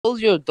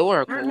Close your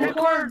door.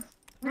 Record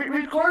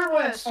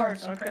when it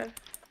starts, okay?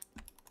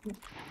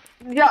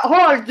 Yeah, hold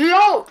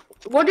on.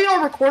 What do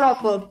y'all record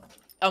off of?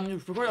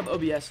 Record off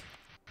OBS.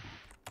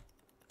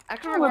 I I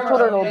can don't record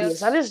record on on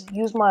OBS. I just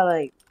use my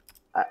like.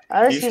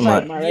 I just use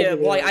like my Yeah,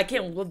 regular. well, I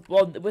can't.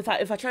 Well,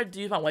 if I try to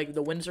use my like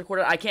the Windows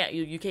recorder, I can't.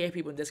 You can't hear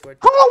people in Discord.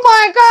 Oh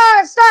my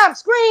God! Stop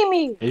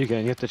screaming! Yeah, you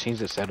can. You have to change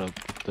the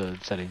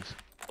settings.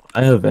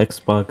 I have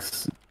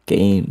Xbox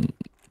game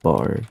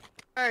bar.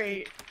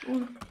 Alright.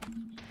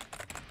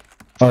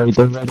 Alright,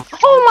 they're ready.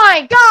 Oh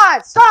my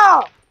God!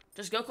 Stop!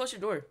 Just go close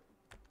your door.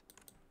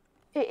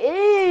 It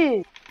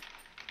is.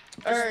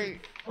 Alright.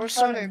 We're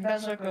starting.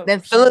 Then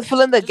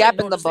fill in the Just gap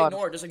ignore, in the just bottom.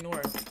 ignore. Just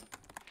ignore.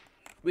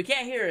 We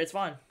can't hear it. It's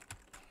fine.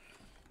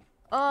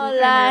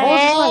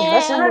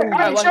 Alright,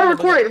 start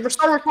recording.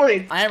 Start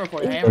recording. I am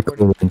recording. I am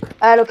recording.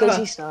 Alright, okay,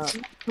 G, stop.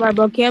 Alright,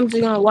 bro. Cam's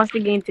just gonna watch the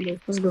game today.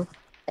 Let's go.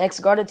 X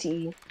guard a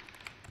T.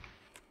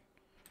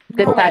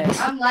 Good tackle.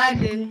 I'm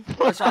lagging.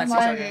 It's fine. I'm It's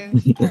fine.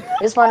 lagging.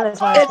 It's fine. It's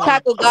fine. Good It's fine.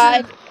 tackle,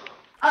 guy.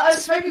 I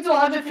expect you to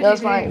 150.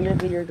 That's fine. You're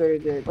good. You're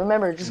good. You're good.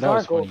 Remember, just That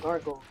was gargle. funny.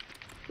 Gargle.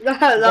 That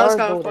was kind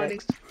Gargle of funny.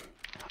 X.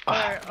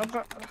 Alright, I'm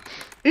going.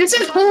 You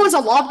said Cole was a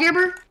lob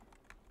gamer?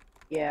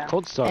 Yeah.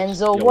 Cold sucks.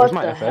 Enzo, Yo, what where's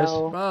my the FS?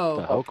 hell? The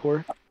Bro. hell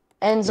core?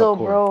 Enzo, What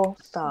core? bro,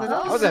 stop. That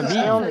What does that was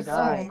mean? Stay on the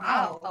guy.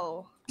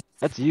 Ow.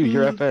 That's you.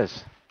 You're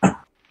FS.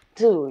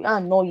 Dude, I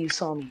know you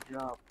saw me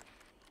drop.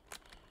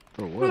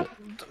 For what?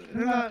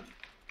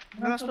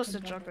 You're not supposed to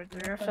jump right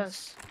there.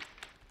 FS.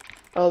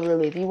 Oh,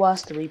 really? If you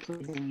watched the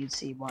replay, then you'd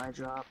see why I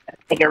dropped.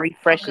 Take a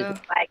refresh Okay.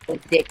 like a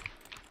dick.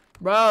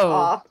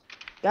 Bro.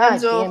 God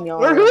Enzo, damn,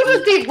 y'all. who's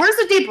the deep? Where's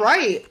the deep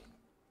right?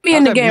 Put me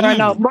in the How's that game right mean?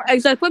 now, bro.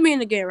 Exactly. Put me in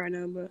the game right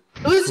now, bro.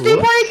 Who's the deep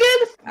right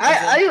again?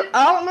 I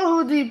don't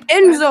know who deep.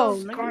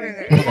 Enzo.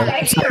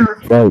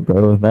 Right,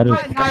 bro. That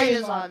My is. guy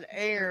is on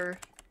air.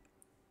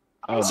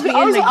 Oh,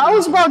 I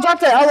was about to drop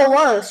the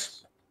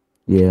LOS.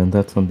 Yeah,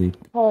 that's on the.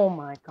 Oh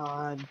my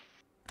god.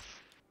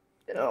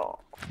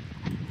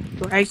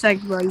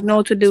 Exactly, bro. You know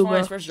what to do, It's fine. bro.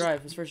 It's first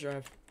drive. It's first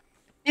drive.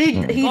 He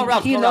Call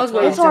Ralph, call knows Ralph, what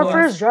call he's It's our Ralph.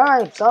 doing. first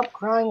drive. Stop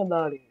crying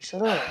about it.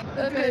 Shut up.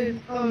 Okay,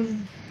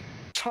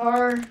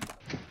 Char.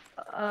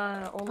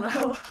 Oh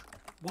no.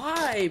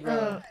 Why,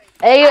 bro?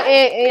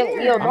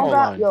 Hey, yo, I'm don't online.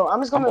 drop. Yo,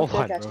 I'm just I'm gonna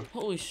online, catch bro. you.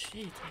 Holy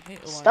shit! I hate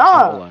Illini.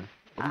 Stop. Hold on.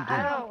 What are you doing?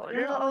 I don't.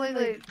 You're the only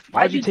like.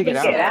 Why'd you take it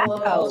out?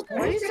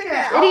 Why did you take it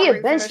out?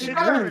 Idiot bench You're you,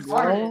 kind of bro.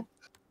 retarded.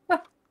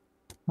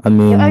 I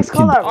mean, Yo, X,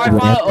 call that Alright,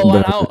 Right. follow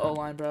O-line. Out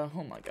O-line, bro.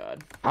 Oh my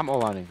god. I'm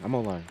online. I'm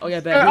online. Oh yeah,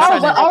 Yeah, bet.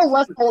 I'll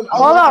left hold.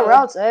 Call out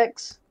routes,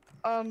 X.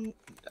 I think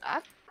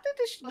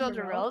they should know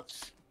the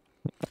routes.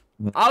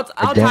 I'll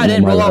don't tie it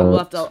in. know my Roll out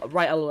routes. left,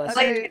 right LOS.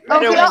 Okay,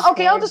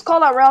 Okay, I'll just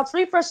call out routes.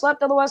 Refresh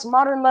left LOS,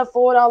 modern left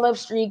forward, out left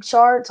streak,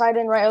 chart, tight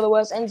end right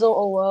LOS, Enzo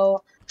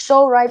OL,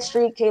 show right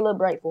streak, Caleb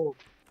right forward.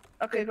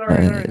 okay, go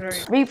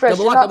right. Refresh,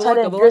 Double you're lock, not tight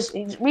end. double You're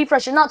just,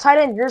 refresh, you're not tight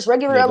end. You're just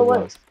regular Yeah, double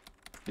LOS.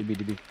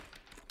 DB.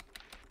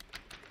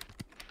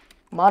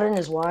 Modern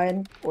is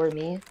wide, or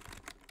me.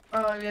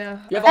 Oh yeah.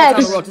 You have all time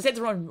X. to roll. Just take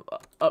the run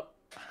up.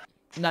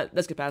 Nah,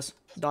 that's good pass.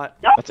 Dot.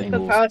 That's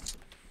angle. That's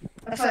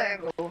an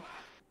angle.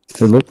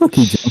 It looked like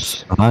he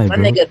jumped high, My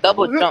bro. nigga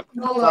double jump.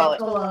 Go left,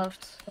 go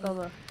left, go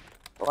left.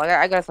 Oh,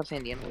 I got some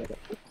Sandy.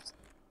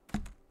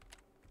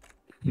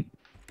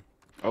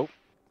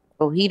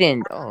 Oh, he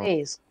didn't. Oh.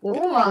 Hey,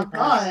 Oh my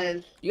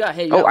god. You got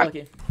hit. You Oh, got I-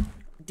 lucky.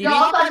 Yo,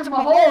 I'm DB. back to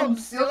my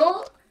homes,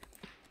 yo.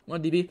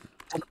 One DB.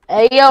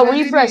 Hey, yo,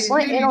 refresh,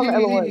 slant in on the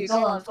DB,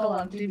 LOS. Go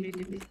on,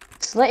 DB.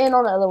 Slant in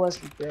on the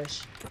LOS,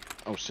 refresh.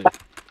 Oh shit.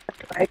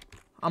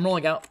 I'm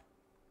rolling out.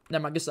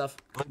 Never mind. Good stuff.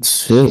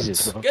 Shit.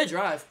 Jesus, bro. Good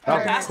drive. That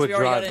was a Passes quick we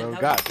already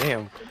drive, got bro. in.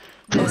 God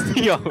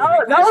damn. Yo.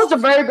 That was a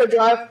very good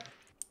drive.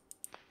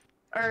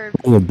 Or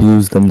He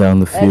abused them down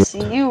the field. X,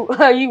 you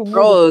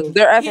Bro,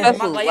 their He FS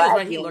my was leg is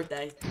right. He lagging. lurked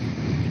that.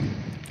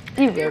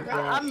 You good, bro.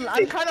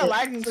 I'm kind of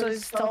lagging, so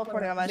he's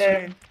teleporting on my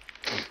screen.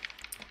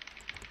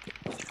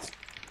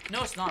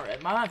 No, it's not red.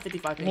 I'm at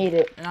 55 ping. Need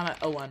it. And I'm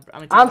at O-line.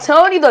 I'm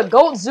telling you, the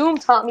GOAT Zoom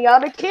taught me how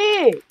to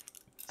kick.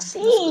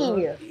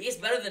 See. He's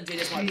better than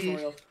JJ Smart for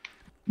real.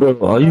 Bro,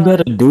 all you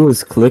gotta do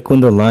is click when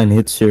the line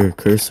hits your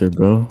cursor,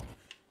 bro.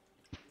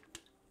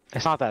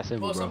 It's not that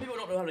simple, Well, some bro. people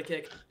don't know how to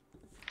kick.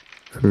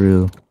 For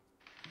real.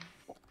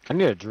 I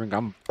need a drink.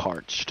 I'm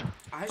parched.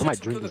 I I might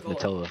some drink this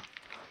Coca-Cola. Nutella.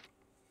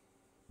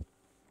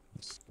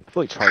 I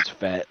feel like Chart's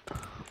fat.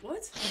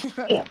 What? He's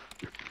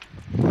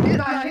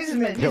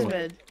mid. He's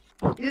mid.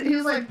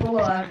 He's like below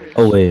average.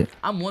 Oh, wait.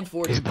 I'm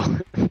 140.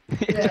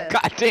 Yeah.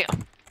 God damn.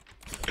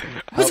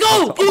 Let's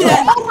go! Give me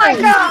that! Oh my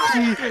god!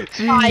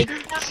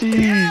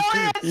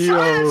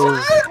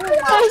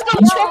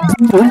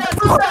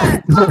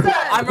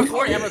 I'm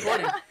recording.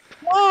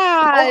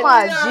 Oh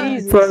my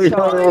Jesus.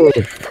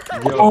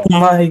 Oh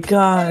my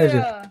god.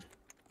 Yeah.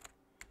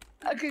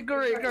 Okay,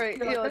 great.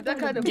 Yo, that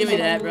kind of. Give me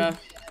that, bro.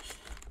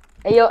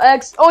 Hey, yo,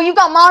 X. Oh, you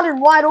got modern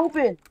wide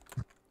open.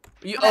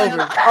 You over.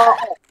 Dude,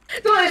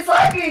 it's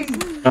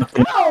lagging. No.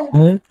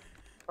 What?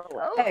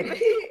 Oh,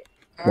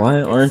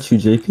 Why aren't you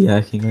JP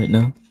hacking right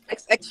now?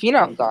 X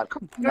Phenom God.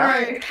 Come on.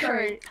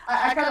 Great.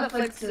 I kind of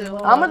flicked too.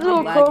 I'm gonna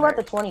do a curl at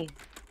the 20.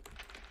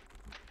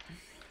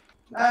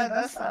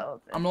 That's not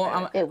I'm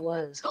It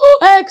was.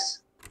 X!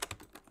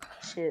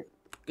 Shit.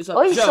 It's up.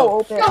 Oh, he's so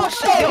open. Yo,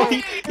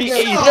 shit.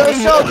 Yo,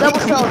 show,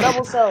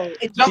 double cell.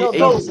 It Show, jumped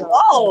double so cell.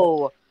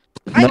 low.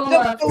 I Go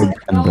jumped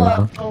so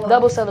left.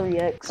 Double celery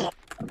X.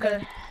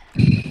 Okay.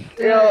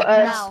 Yo,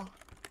 Now.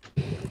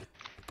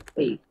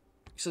 I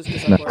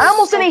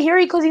almost didn't hear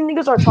you because these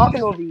niggas are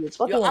talking over you. It's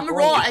fucking Yo, I'm a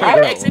annoying. roll.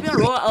 Hey, X, maybe I'm a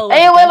roll.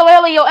 Hey,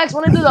 wait, yo, X,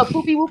 wanna do the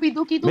poopy whoopy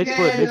dookie Mid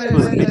dookie?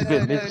 split.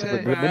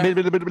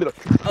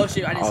 Oh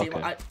shit, I didn't see him.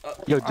 Okay.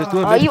 Yo, just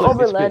do it. Oh, you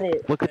overlet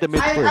it. Look at the mid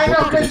I split. know,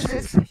 Look at the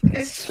because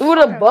it's Do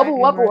the bubble,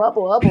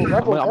 wubble. I'm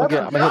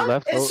gonna hit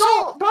left. It's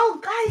so, bro,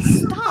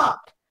 guys,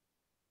 stop.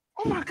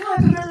 Oh my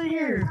god, another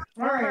here.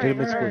 Alright, Take a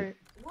mid split. alright.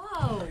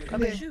 Whoa.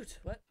 Okay. Shoot.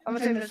 What? I'm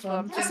gonna take this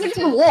one. Just hit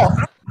the wall.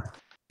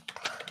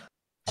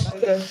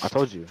 I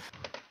told you.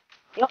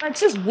 Yo,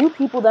 it's just you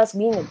people that's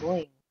being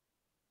annoying.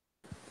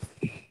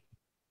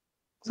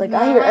 It's like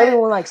I hear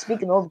everyone like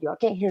speaking over you. I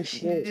can't hear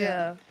shit.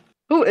 Yeah.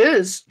 Who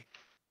is?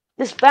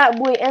 This fat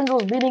boy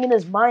Enzo's beating in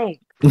his mic.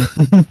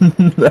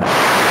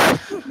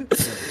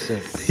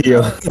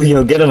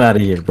 yo, get him out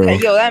of here, bro. Hey,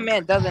 yo, that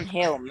man does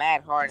inhale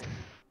mad hard.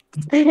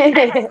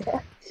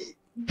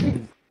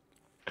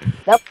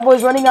 That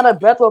boy's running out of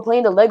breath while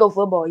playing the Lego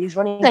football. He's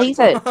running. He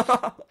said,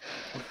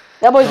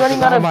 That boy's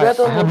running out of breath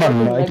while I have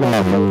playing my mic in Lego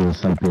my football. room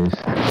someplace.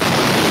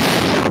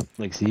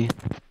 Like, see?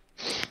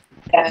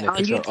 yeah, Yeah, on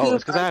control. YouTube, Oh,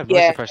 it's because I have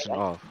voice suppression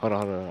off. Hold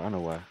on. I know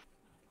why.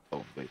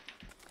 Oh, wait.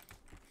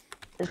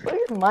 Just put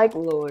your mic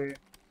lower.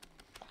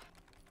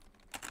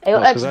 Hey, No,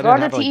 it's X, 'cause I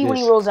guard the didn't have TE like when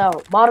he this. rolls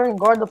out. Modern,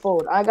 guard the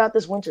fold. I got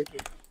this winter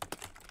kid.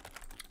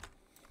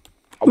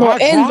 No,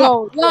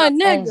 Enzo. Nah,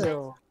 nigga.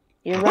 Enzo.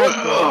 You're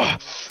right.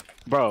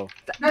 Bro,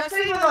 That's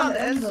even on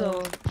the end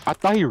zone. I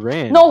thought he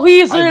ran. No,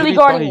 he is I literally literally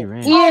thought guarding he it.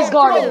 ran. He is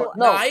guarding it.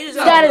 No, Nah, he just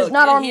got that is cooked.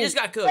 not on He me. just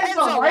got cooked.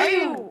 Enzo, why are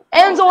you?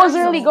 Enzo is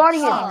literally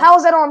guarding it. How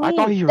is that on me? I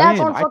thought he That's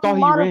ran. on I thought fucking he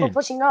Modern for ran.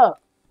 pushing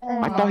up.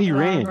 I thought he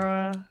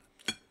ran.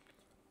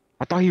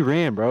 I thought he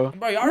ran, bro.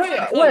 Bro, you already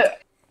got Wait,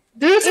 cooked.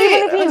 do you see?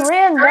 Even if he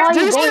ran, why Do are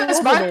you you see going this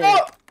over my there?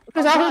 fault?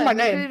 Because I heard my You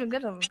name. didn't even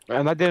get him.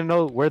 And I didn't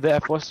know where the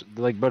F was.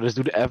 Like, bro, just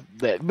do the F.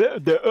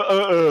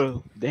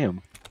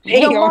 Damn.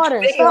 Yo,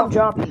 Modern, stop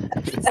jumping.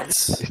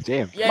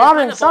 Damn. Yeah,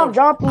 Modern, he's stop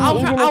jumping. I'll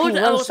Even look if you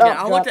at run, LOS again. stop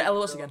I'll look at jumping.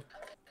 LOS again.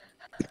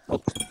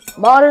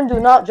 Modern, do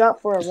not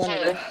jump for a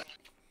runner.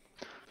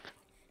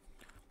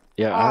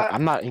 Yeah,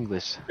 I'm not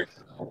English. I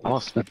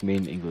don't speak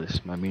main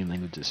English. My main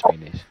language is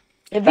Spanish.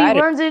 If he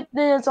runs it,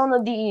 then it's on the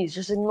DEs.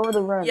 Just ignore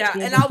the run. Yeah,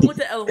 and I'll look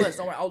at LOS.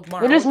 Don't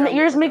worry.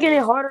 You're just making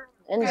it harder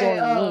than Enzo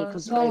and me.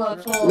 Cause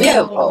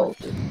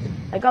like,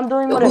 like I'm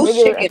doing what a Who's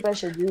regular chicken? FPS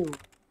should do.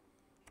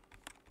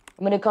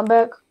 I'm gonna come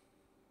back.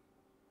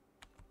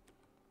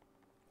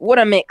 what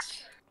a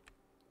mix.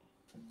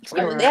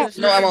 Alright, They have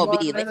no that's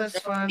MLB. fun, that's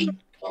fun.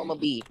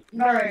 MLB.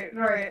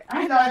 Alright.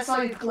 I know, I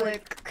saw you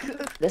click.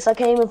 Guess I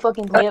can't even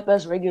fucking play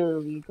FPS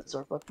regularly because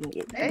our fucking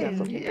Hey,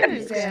 fucking you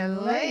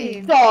understand,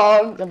 lame.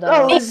 Dog,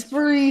 That was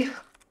free.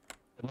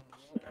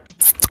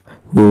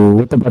 Ooh,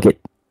 with the bucket.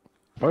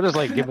 Bro, just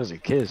like give us a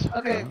kiss.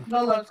 Okay,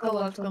 go left.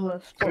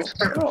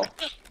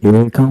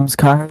 Here comes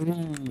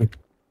Kyrie.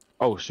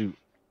 Oh shoot.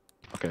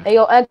 Okay. Hey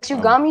yo, X, you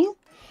got me?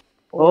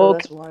 Oh, Okay.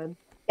 that's wide.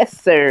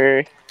 Yes,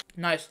 sir.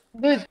 Nice.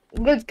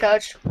 Good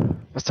catch.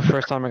 That's the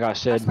first time I got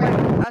shed.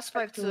 I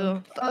spiked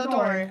too. Oh, don't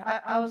worry.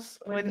 I was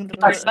waiting to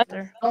play it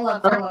there. Go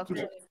left.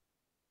 Okay,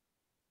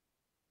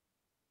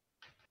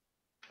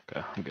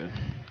 I'm good.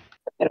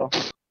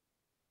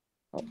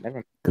 Oh,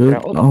 never. Good.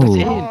 Oh, Oh,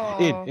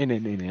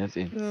 In. That's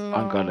in.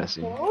 I'm God, that's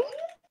in. That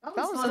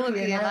was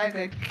looking and I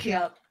got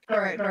killed.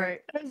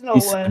 Alright. There's no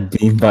he's way.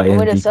 beamed by Wait,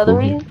 a Andy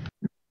celery?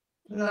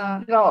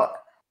 Nah. No.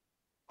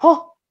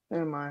 Huh?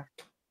 Never mind.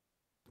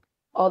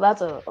 Oh,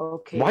 that's a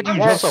okay. Why'd you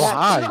jump That's- so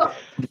high?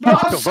 Bro,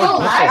 I'm so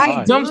I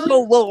high. jump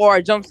so low or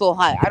I jump so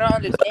high. I don't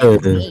understand. Hey,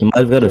 this you game. might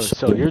have got Yo, a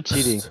so shot. you're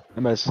cheating.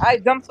 MS. I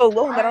jump so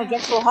low and I don't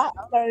jump so high. I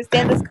don't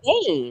understand this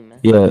game.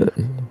 Yeah,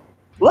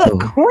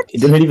 Look, what? he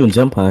didn't even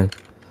jump high.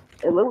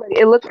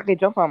 It looked like a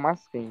jump on my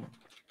screen.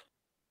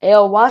 Hey,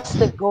 yo, watch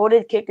the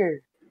goated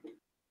kicker.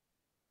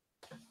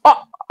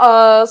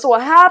 So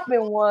what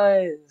happened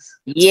was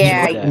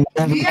Yeah. Yeah.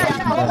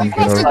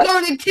 What's the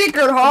golden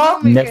kicker, huh?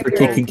 Never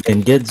kick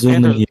again. Get Zoom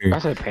in Panthers, I here.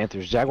 said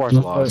Panthers. Jaguars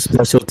lost.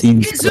 Special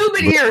teams. Get zoom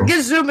in here.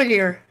 Get zoom in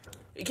here.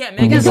 You can't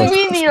make it. because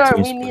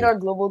we need our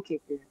global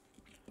kicker.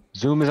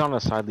 Zoom is on the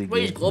side league.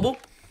 Wait, he's game. global?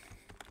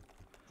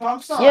 I'm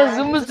sorry. Yeah,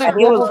 Zoom is the He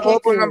was global global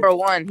kicker. number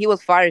 1. He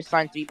was fire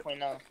sign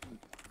 3.0.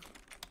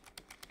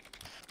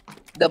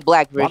 The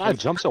black Why'd I version.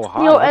 jump so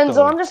high? Yo, What Enzo,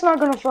 the- I'm just not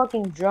gonna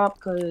fucking drop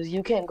because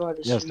you can't guard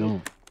the Yes, street.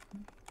 don't.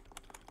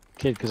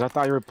 Kid, because I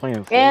thought you were playing.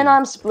 And full.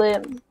 I'm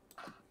split.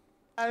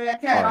 I mean, I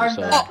can't Alright,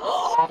 argue so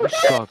that. you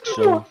suck,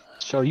 Show.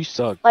 Show, you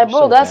suck. Like, You're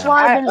bro, so that's bad.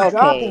 why I've been Okay.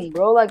 dropping,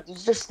 bro. Like,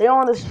 just stay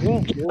on the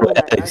street, dude. Like,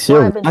 that's X, why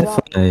your I've been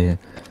dropping. Wi-Fi.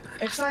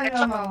 It's not even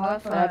on my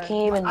Wi-Fi. I can't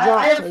even I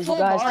jump have because you full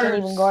guys can't bars.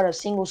 even guard a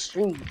single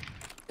street.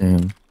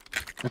 Damn.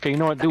 Okay, you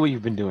know what? Do what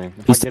you've been doing.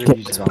 If He's I get taking it,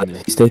 you just on me. mid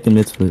split. He's taking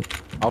mid split.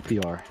 I'll PR.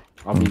 I'll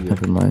Oh, be good.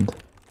 never mind.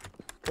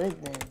 Good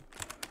then.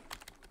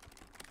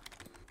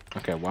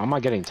 Okay, why am I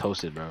getting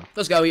toasted, bro?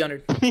 Let's go. We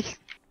under.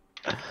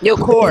 Yo,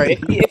 Core, if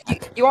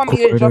you want me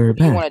to drop, or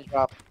do you want to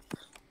drop?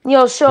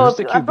 Yo, show Who's up.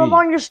 the If I'm QB?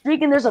 on your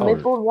streak and there's a Oh.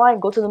 midfield line,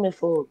 go to the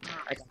midfield.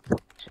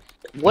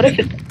 What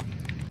if?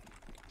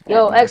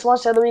 Yo, X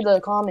wants to read the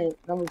comment.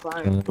 Number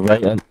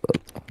 5.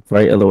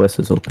 Right LOS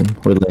is open.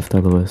 Or left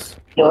LOS.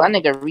 Yo, that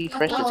nigga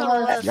refreshed his.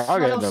 Y'all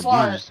getting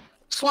abused.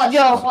 Swat,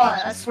 yo,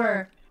 swat, I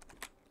swear.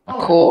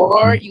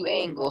 Core, you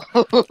angle.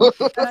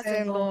 That's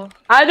angle.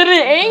 I did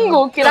an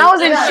angle, kid. I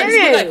was in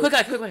shit. Quick.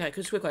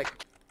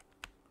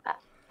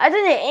 I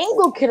did an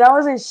angle, kid. I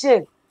was in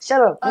shit.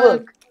 Shut up.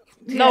 Look.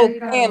 No,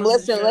 damn,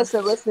 listen.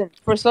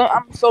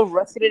 I'm so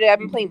rusty today. I've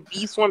been playing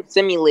B-Swarm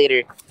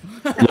Simulator.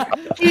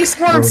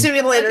 E-Sport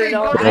Simulator,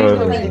 no. I've been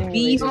playing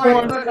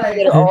B-Swarm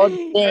Simulator all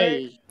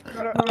day.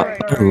 I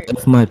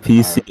left my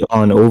PC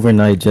on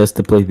overnight just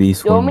to play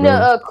these You want one, me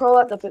bro. to curl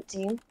at the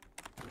 15?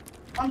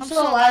 I'm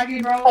so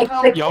laggy, bro.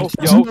 Help. Yo.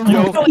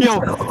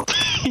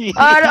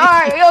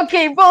 Alright,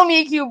 okay, pull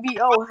me a QB.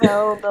 Oh,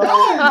 hell no.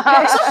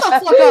 Hey, shut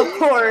the fuck up,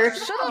 Core.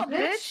 Shut up,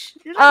 bitch.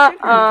 You're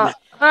not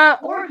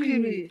Or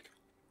QB.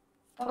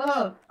 Hold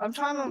up. I'm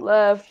trying to.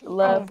 Left. Kid,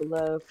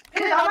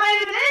 I'm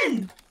not even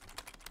in.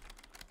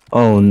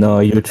 Oh no,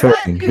 you're trolling.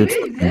 You're QB,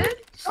 trolling. dude.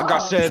 Like I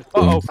said,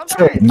 uh-oh.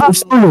 You're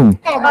trolling.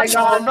 Oh my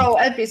god, bro.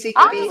 NPC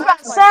I'm QB.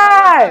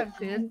 outside.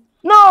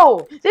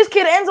 No, this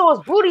kid Enzo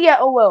was booty at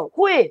OL.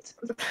 Quit.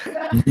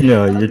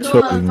 Yeah, you're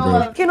trolling,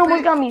 bro. Kid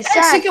almost got me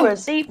sacked for a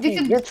safety.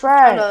 You're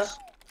trash.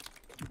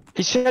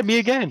 He said me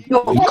again.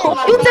 You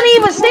didn't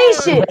even say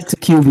shit. Back to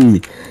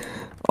QB.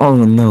 Oh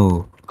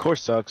no. Of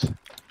course sucks.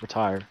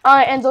 Retire.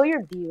 Alright, Enzo,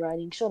 you're B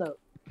riding. Shut up.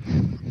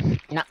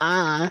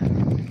 Nuh-uh.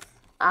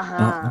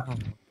 Uh-huh.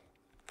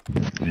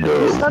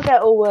 You're stuck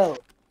at OL.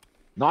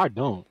 No, I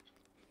don't.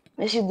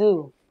 Yes, you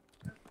do.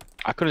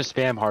 I couldn't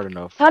spam hard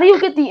enough. How do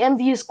you get the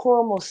envious core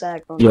almost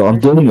sacked on Yo, I'm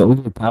the getting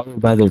overpowered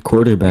by their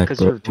quarterback, Because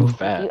bro. you're too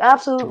fat. You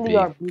absolutely Too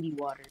are big. booty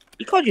water.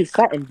 He called you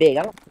fat and big.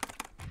 I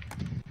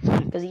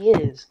don't. Because he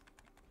is.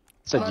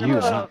 Said you.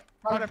 Not.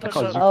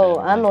 Because you Oh,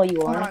 fat, I man. know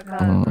you Oh my are.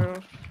 god, bro.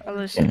 I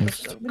listen.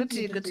 Good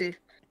tea.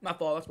 My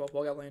fault. That's my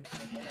fault. Got lane.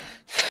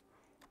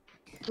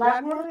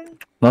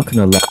 Not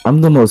gonna lie,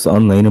 I'm the most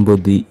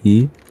unlaneable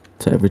DE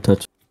to ever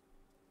touch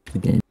the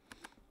game.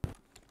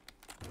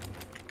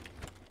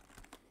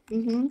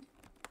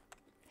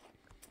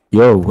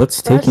 Yo,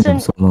 what's taking him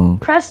so long?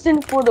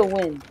 Preston for the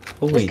win.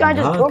 This guy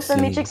just broke the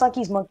matrix like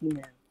he's Monkey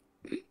Man.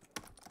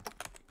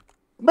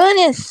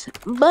 Bunnies.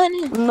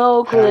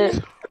 No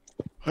clip.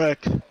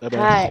 Heck.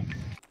 Hack.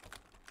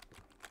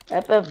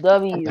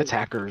 FFW. That's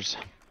hackers.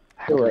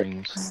 Do it.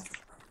 Hackerings.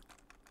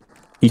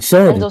 He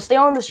said, Enzo, stay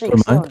on the street.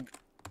 Never Stay mind.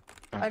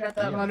 on. I got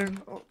that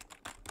modern.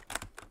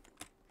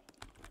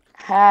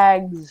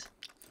 Hags.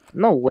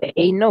 No way.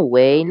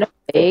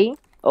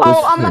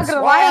 Oh, I'm not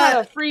gonna lie. I What? had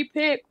a free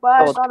pick, but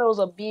I Oh. thought it was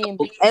a B and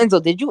B.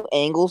 Enzo, did you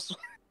angle?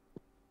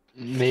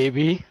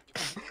 Maybe.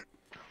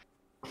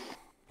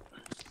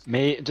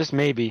 Just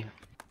maybe.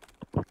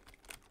 I'm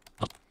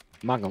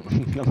not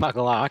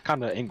gonna lie, I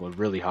kinda angled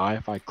really high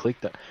if I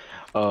clicked that.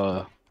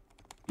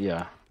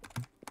 Yeah.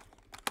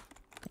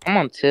 I'm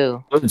on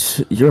 2.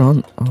 You're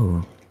on.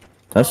 Oh,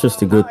 that's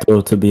just a good throw,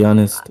 to be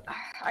honest.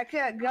 I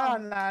can't get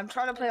on that. I'm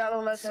trying to play out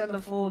of less than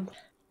the fold.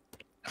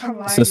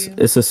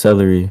 It's a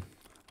celery.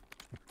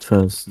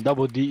 Trust.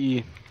 Double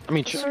DE. I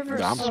mean,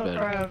 I'm so sped.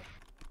 crap.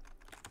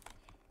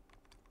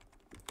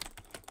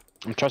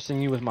 I'm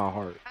trusting you with my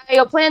heart. Hey,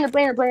 yo,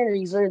 planner.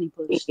 He's early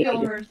push.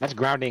 That's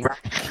grounding.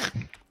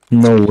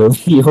 No way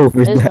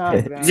over It's not,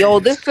 that. bro. Yo,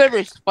 this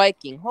server's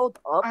spiking. Hold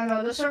up. I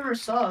know, this server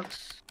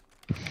sucks.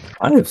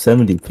 I have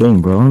 70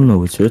 ping, bro. I don't know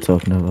what you're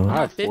talking I about.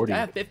 have 40. I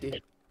have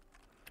 50.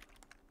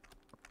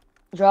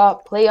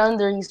 Drop. Play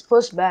under. He's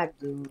pushed back,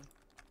 dude.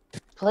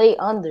 Play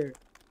under.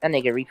 That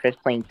nigga refresh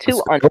playing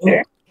 2 Let's go.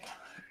 under.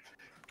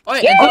 Oh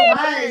yeah, Enzo.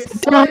 Nice.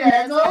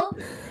 Enzo.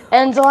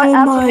 Enzo, I Oh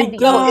my absolutely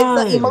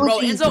God. It's the Bro,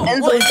 emoji. Enzo.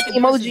 Enzo, What? it's the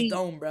emoji.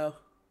 Dome, bro.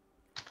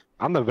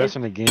 I'm the best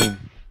in the game.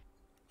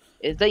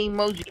 It's the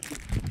emoji.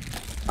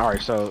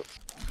 Alright, so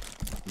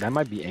that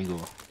might be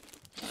angle.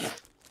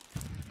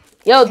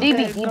 Yo, Okay,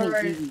 DB.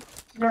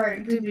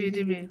 Alright,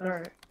 DB.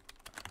 Alright.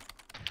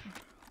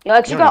 Yo,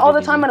 X, you You got don't all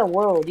need the time DB. in the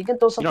world. You can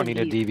throw You something don't need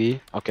a deep.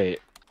 DB. Okay.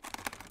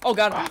 Oh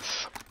god.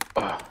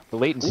 The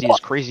latency is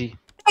crazy.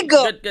 Nigga.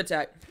 Good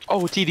attack.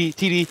 Oh, TD.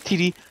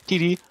 He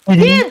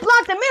didn't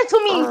block the man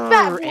to me,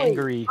 fat boy.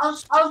 Angry. I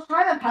was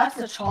trying to pass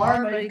the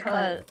char, but he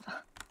cut.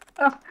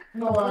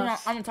 No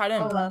left. I'm tight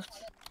No end.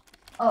 left.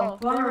 Oh,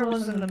 whoever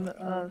was in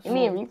the. You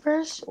mean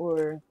refresh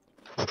or?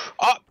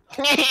 Oh,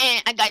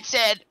 I got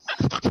said.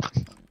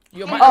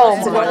 Yo, my Oh,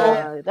 my-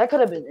 bro, that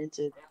could have been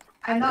entered.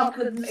 I know,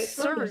 cause the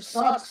server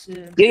sucks,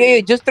 dude. Yeah,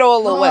 just throw a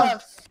little No left.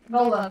 left.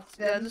 No left.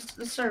 Yeah, this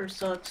server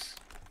sucks.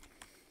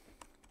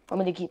 I'm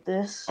gonna keep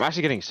this. I'm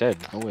actually getting said.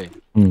 No way.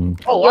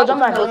 Oh, Yo, I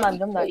jump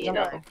was- back. you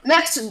know.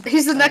 Next,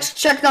 he's the next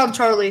check down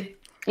Charlie.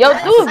 Yo, do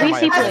a I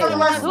BC have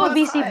play. to Do a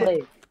BC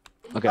play.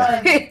 Okay. I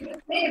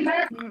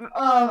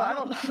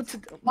don't know what to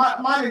do.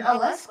 Modern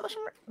LS?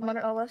 Question mark?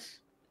 Modern LS?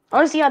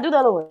 Honestly, I do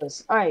the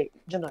LOS. Alright,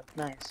 Jenna,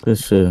 nice. Good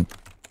shit.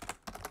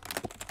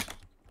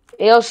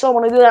 Hey, yo, so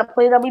wanna do that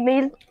play that we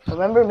made?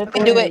 Remember, You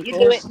can do it. You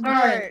do it.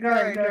 Alright.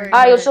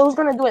 Alright, yo, so who's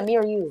gonna do it? Me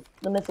or you?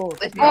 The midfield.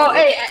 Oh,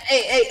 hey,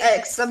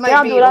 X. That might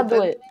Yeah, be I'll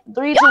do it.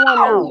 3, 2, 1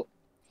 now.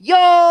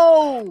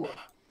 Yo!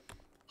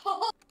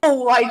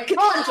 Oh my god,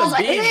 that was a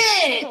beam.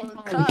 hit!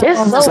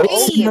 It's so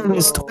It's easy, bro.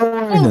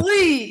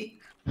 Holy!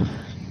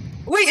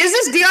 Wait, is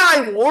this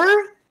DI War?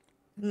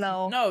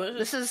 No. No,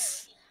 This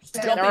is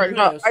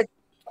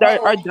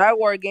Our Die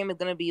War game is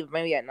gonna be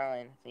maybe at 9,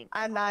 I think.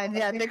 at 9.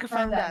 Yeah, they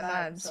confirmed at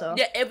 9, so.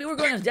 Yeah, if we were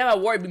going to Jam at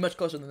War, it'd be much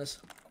closer than this.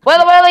 Wait,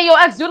 yo,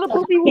 X, do the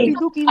poopy whoopy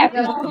dookie.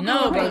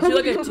 No, bro, if you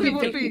look at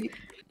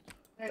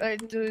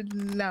Alright, dude,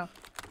 now.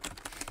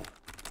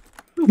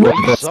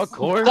 You suck,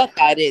 Core. Suck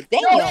at it.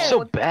 Damn. You're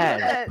so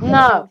bad.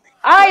 Nah,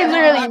 I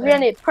literally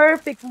ran it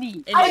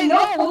perfectly. I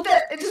know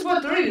that it just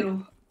went through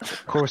you.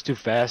 Core's too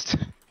fast.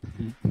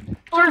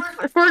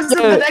 First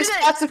the next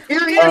Fast and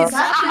Furious.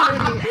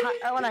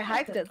 When I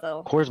hyped it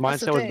though. Core's That's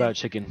the mindset was thing. about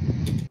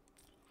chicken.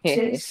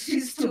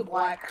 She's too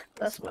black.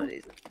 That's what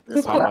it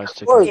is. Popeye's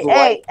chicken.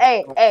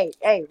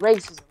 Hey,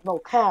 racism, no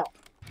cap.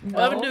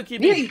 What happened to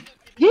keep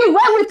You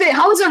went with it.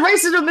 How is it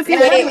racism if you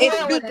It's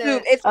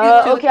YouTube. It's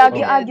YouTube. Okay,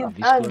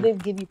 I'll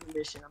give you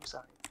permission. I'm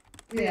sorry.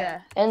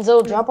 Yeah.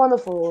 Enzo, drop on the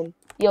phone.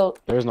 Yo,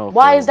 There's no.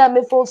 why is that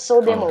midfield so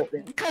damn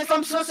open? Because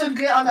I'm supposed to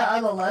get on the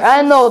LLS.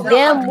 I know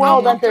damn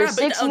well that there's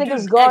 6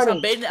 niggas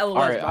guarding.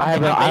 Alright, I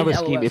have a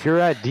scheme. If you're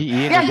at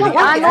DE, I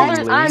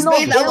know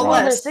Made damn well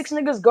LOS. there's 6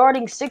 niggas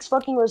guarding 6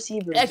 fucking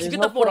receivers. X, There's get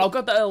no the photo. I'll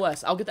point. get the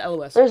LOS. I'll get the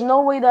LOS. There's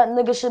no way that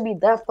nigga should be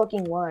that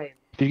fucking wide.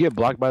 if you get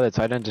blocked by the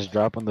tight end, just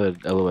drop on the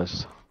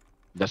LOS.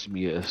 That should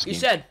be a scheme. You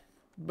said,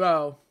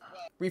 bro.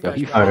 Refresh.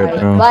 you bro. fired,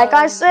 bro. Like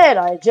I said,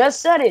 I just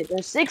said it.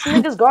 There's 6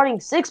 niggas guarding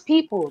 6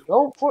 people.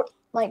 Go for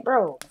like,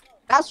 bro.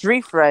 That's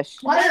refresh.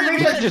 Why did Let's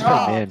Refresh just play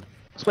drop? man.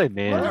 Let's play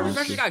man. Refresh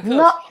honestly. got cooked.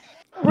 No,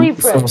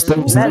 refresh. Some You stuff-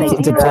 don't some know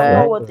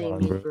stuff- what they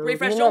mean, bro.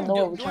 Refresh, You don't know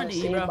don't what do we're trying to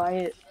anything, say bro. by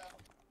it.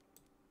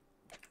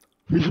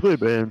 Let's play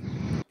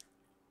man.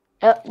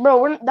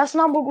 Bro, that's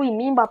not what we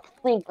mean by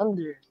playing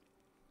under.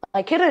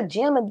 Like, hit a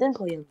jam and then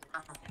play under.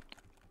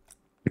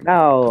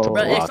 No.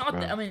 Bro, it's Block,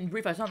 not. bro. I mean,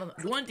 refresh. Not.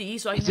 You want DE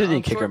so I This can.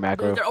 isn't kicker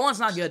macro. Their O-line's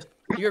not good.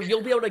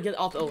 You'll be able to get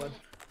off the O-line.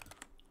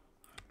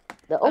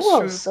 The That's O-line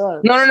true.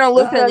 sucks. No.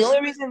 Listen, Refresh. the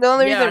only reason.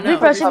 Yeah, I know.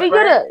 Refresh, if you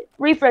get a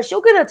refresh,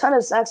 you'll get a ton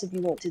of sacks if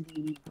you went to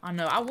DE. I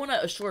know. I want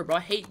to assure, bro. I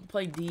hate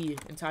playing DE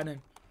in tight end.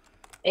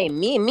 Hey,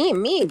 me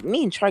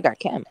and Char got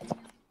cam.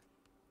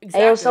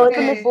 Exactly. Hey, yo, so if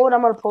Okay. I'm forward,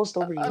 I'm gonna post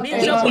over you. Me Okay,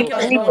 and Hey, Joe, so- we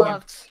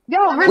can-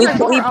 Yo, We Refresh.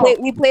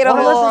 played a One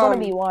of whole. us is gonna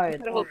be wide.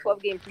 Played a whole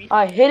 12 game pre.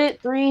 Alright, hit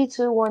it. 3,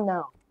 2, 1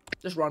 now.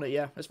 Just run it.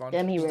 Yeah, it's fine.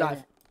 Damn, he Just ran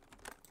dive.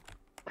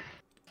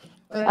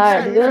 it.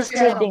 Alright, do the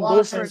same thing, do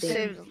the same thing.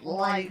 Saved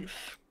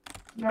life.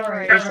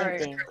 Alright, Do the same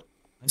alright. thing.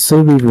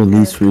 So we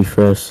release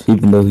refresh,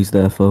 even though he's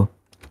the FO.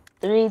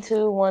 3,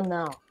 2, 1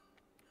 now.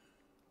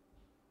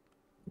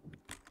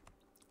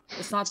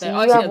 It's not See, that. you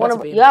I see have that. one That's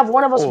of a beam. you have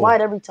one of us Oh. wide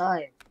every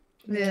time.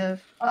 Yeah.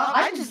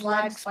 I just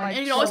lag spike. And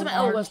you can always have an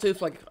LOS too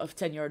for like of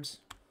 10 yards.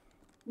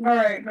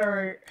 Alright.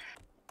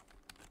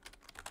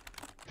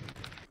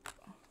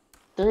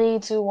 3,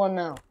 2, 1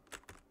 now.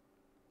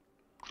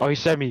 Oh, he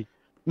sent me.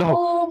 No.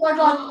 Oh my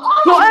god.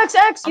 Yo, X,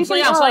 I'm you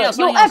slowing can, out, slowing out, yo,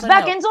 slowing out, X,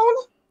 back slowing end zone?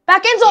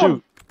 Back end zone!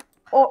 Shoot.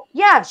 Oh,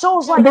 yeah,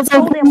 shows like it's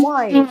so damn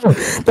wide. No!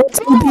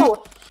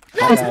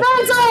 That's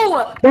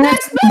Benzo!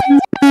 That's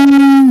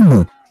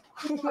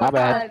My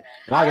bad.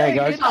 My bad,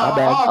 guys. My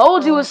bad.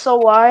 Told you it's so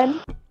wide.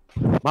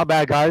 My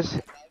bad, guys.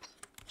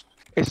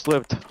 It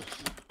slipped.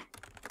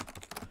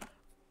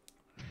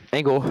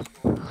 Angle.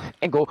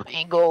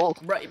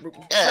 Right.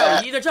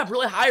 Bro, you either jump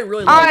really high or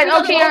really low. Alright,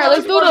 okay, alright,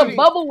 let's do the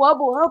bubble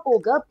wubble hubble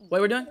guppy.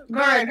 Wait, we're doing?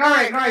 Great.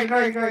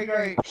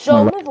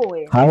 Show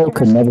giveaway. Kyle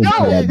could never do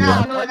that,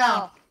 bro. Do it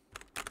now.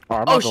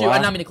 I'm Oh not shoot! gonna I lie.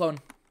 did not mean to clone.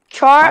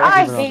 Char,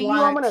 I give it hate you.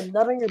 I'm gonna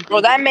nut on your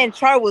Bro, that man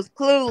Char was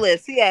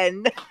clueless. He had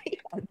no.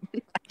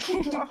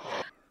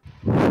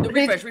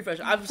 Refresh.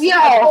 I've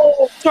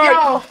Yo!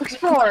 Char,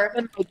 Score.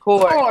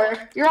 core. Score.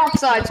 You're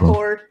offside,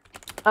 score.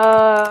 no.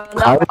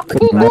 Kyle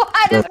could never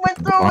I just went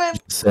through I'm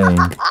it. just saying.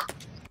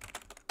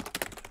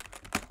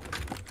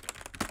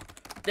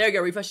 There you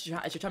go. Refresh.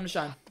 It's your time to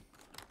shine.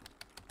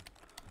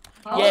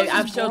 Yeah,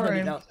 I've shown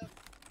him out.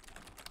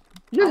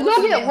 You're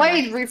gonna get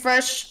laid,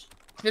 refresh.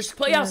 Just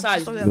play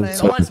outside. still The get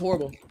laid. line's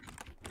horrible.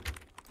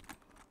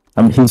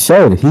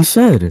 He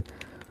should.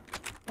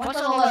 Watch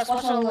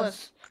on the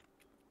list.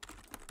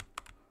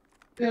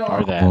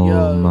 Are that? Oh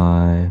Yo.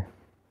 my.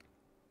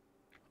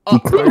 Oh,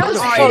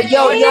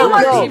 Yo,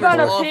 yo. You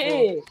gotta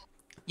pick.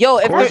 Yo,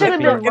 if That they're, should've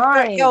been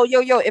mine. yo,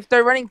 if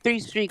they're running 3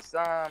 streaks,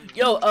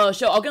 Yo,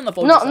 show. I'll get on the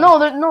phone.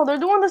 No, they're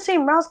doing the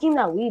same mouse scheme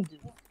that we do.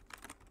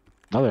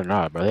 No, they're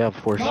not, bro. They have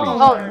 4 streaks.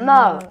 Oh,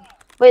 nah.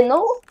 Wait,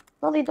 no,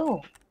 they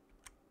don't.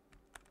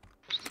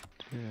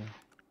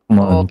 Come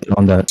on, get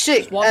on that.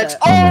 Shit. Swap X.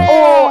 that.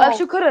 Oh,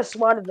 actually could have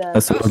swatted that.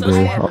 That's That's all so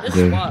good. smart. All This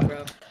good. spot,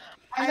 bro.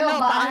 I know,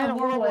 but I had a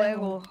horrible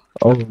angle.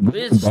 Oh,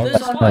 This is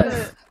fun.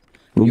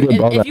 we'll get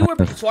ball If you at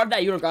were half. swatted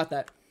that, you would have got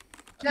that.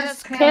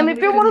 Cam, if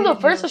you're one of the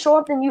first to show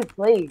up, then you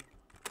played.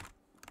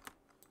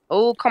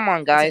 Oh, come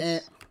on, guys.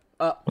 It's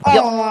Oh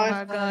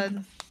my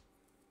god.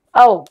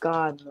 Oh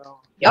god,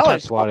 no. Y'all I are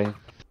tried swatting.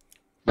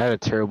 I had a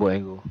terrible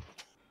angle.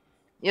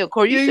 Yo,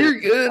 Corey, you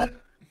You're should. good.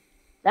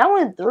 That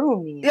went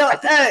through me. Yeah,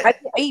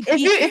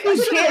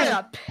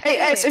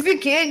 if you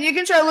can, you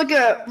can try to look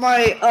at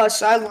my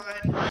sideline,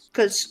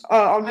 because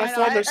on my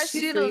phone I there's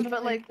see those,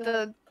 but like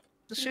the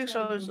streak's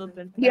always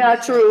open. Yeah,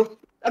 true.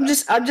 I'm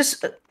just.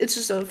 It's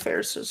just a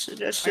fair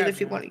suggestion if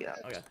you want to get out.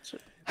 Okay.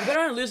 You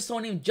better not lose to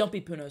someone named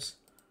Jumpy Punos.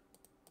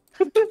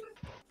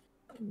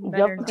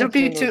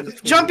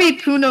 Jumpy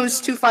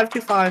Punos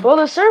 2525. Well,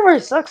 the server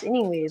sucks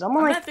anyways. I'm on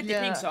I'm like at 50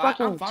 ping, so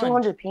fucking I'm fine.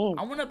 200 ping.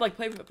 I want to like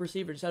play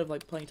receiver instead of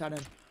like playing tight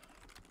end.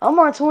 I'm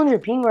on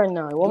 200 ping right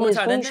now. You want me to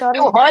tight end? screenshot it?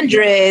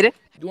 200. Do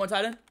you want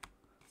tight end?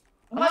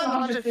 I'm at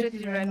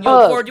 150 right Yo,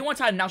 now. Cord, do you want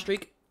tight end now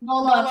streak? Wait,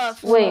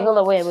 hold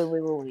on, wait.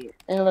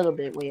 In a little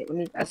bit, wait. Let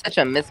me. That's such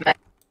a mismatch.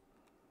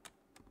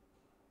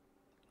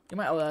 You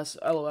might LOS.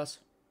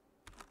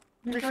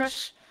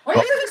 Refresh. Why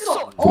is it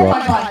so? Oh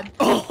my god.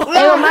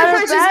 Hey, yo,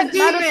 matter of fact,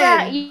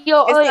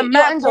 yo, It's the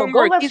map Enzo, go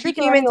homework. left You streak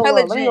became and let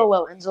me intelligent. go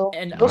well, Enzo.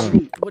 And Go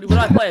streak. what do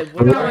I play?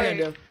 What am I gonna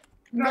do?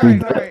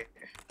 Alright.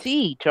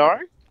 T, Char.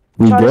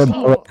 We Try to get see.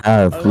 ball at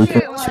half. We Okay,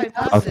 can alright,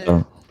 talk pass it.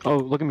 though. Oh,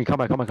 look at me. Come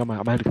back. I'm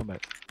ahead to come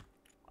back.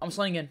 I'm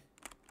slinging in.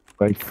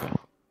 Right.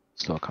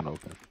 Still kind of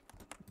open.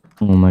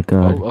 Oh my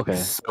god. Oh, okay.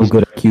 So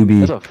good at QB.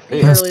 That's a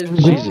fit. Yes, Really?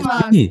 Jesus.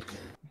 Hey.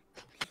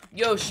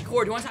 Yo,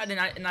 Cord, do you want tight end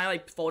and I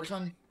like fold or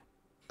something?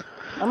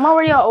 I'm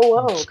already at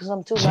OO because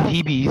I'm too loud.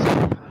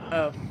 TBs.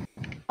 Oh.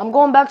 I'm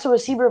going back to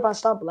receiver if I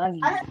stop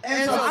lagging.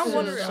 I'm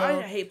wondering.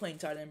 I hate playing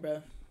tight end,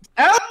 bro.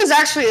 That was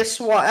actually a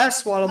swat.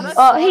 That's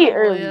swattable. He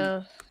early.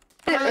 Yeah.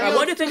 I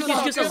wonder if they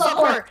can use some.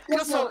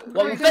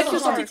 Well, fake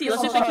use some TT.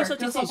 Let's do fake use some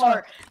TT.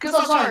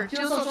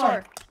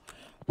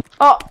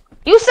 Oh,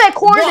 you said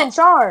corn and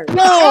char.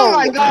 Oh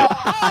my god.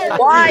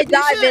 Why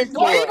dive into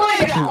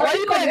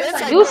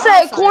it? You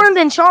said corn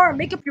and char.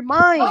 Make up your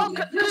mind.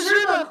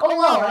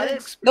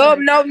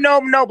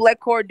 No. Black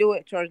Cord, do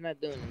it. Char's not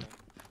doing it.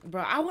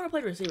 Bro, I want to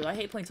play receiver. I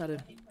hate playing tight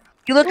end.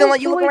 You looking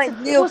like It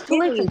Leo was too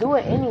late to Kitty. do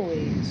it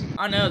anyways.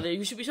 I know.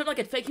 We should like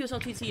a fake use on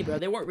TT, bro.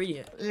 They weren't reading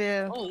it.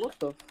 Yeah. Oh, what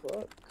the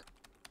fuck?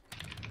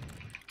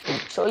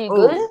 So you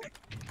Oh. good?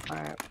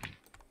 Alright.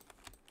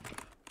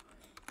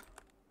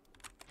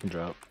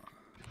 Drop.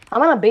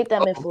 I'm gonna bait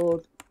that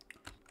midfield.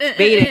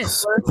 Bait it.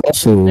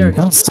 Special. There it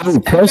That's so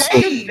precious.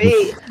 Good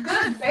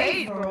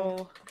bait,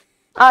 bro.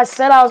 I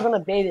said I was gonna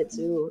bait it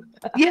too.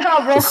 Yeah,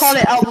 bro, called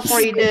it out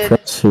before you did.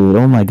 Special.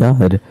 Oh my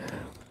god.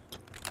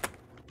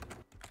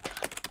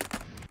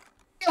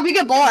 Yeah, we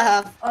get ball at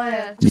half. Oh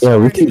yeah. Yeah,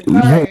 we could. We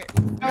Alright.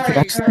 could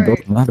actually go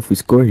a lot if we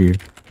score here.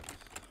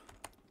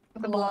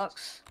 The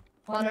blocks.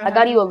 I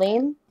got you a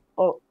lane.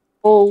 Oh.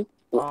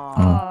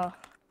 That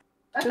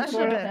should have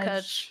been a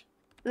catch.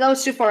 That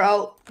was too far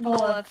out. Ball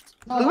left.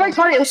 We were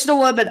trying it still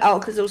would have been out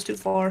because it was too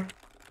far.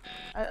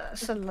 I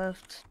said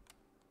left.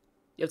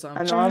 You have time.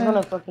 I know I was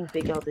gonna fucking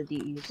pick out the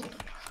DEs.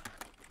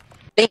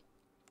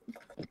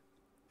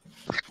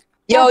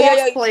 Yo,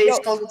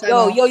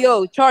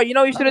 Char, you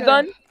know what you should have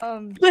done?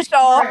 Push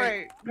off.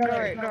 Alright.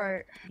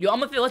 Yo, I'm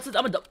gonna let's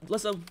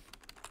oh,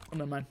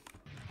 never mind.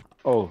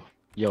 Oh,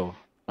 yo.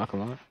 Not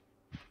gonna lie.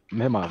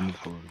 Man, my move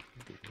forward.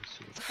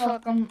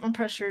 Fuck, I'm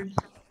pressured.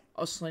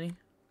 I was slinging.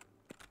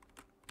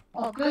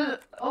 Oh, good.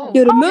 Oh.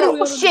 Yo, the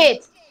middle. Oh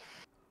shit!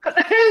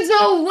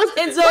 Enzo, what's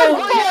Enzo!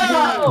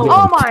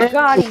 Oh my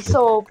god, he's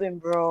so open,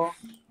 bro.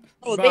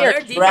 Oh, Bro, they are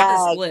their defense is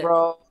drag, lit.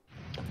 bro.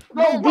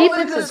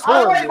 Defense is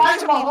horrible.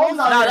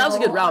 Nah, that was a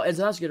good route. Enzo,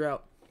 that was a good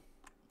route.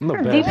 I'm the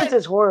best. Defense is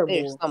There's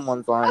horrible.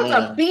 someone's on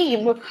That's a me.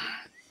 beam.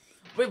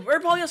 Wait, we're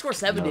probably gonna score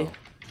 70. No.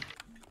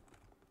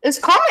 Is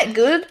Comet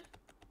good?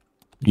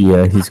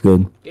 Yeah, he's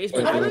good. Yeah, he's How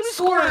pretty do good. we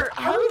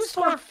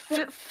score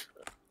fifth?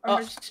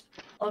 He's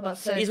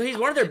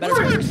one of their better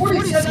players.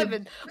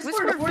 47. We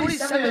scored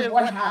 47 in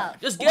one half.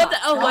 Just give up the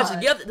LOS.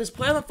 Just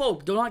play on the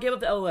fold. Do not give up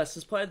the LOS.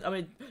 Just play.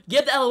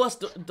 Give the LOS.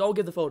 Don't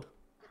give the fold.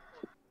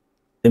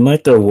 They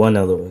might throw one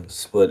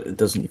LOS, but it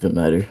doesn't even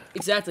matter.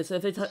 Exactly. So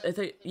if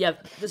they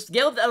just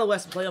give up the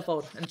LOS and play on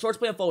fold. And shorts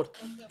play on fold.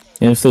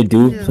 And if they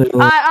do play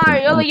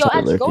Alright, then yo,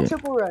 I'm Eds, go lurking.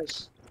 triple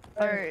rush.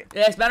 Alright.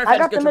 Yeah, it's matter of I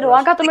fact. got the middle.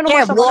 I got the They middle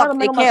can't myself. I got the block.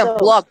 They middle can't myself.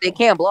 block. They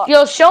can't block.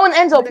 Yo, Show and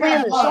Enzo play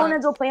under. Show and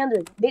Enzo play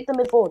under. Bait the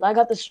midfold. I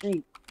got the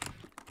streak.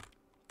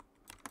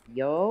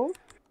 Yo.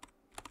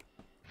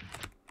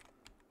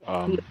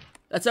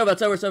 That's over.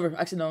 It's over.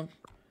 Actually, no.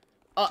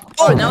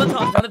 Oh, now the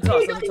toss.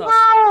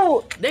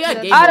 No! They got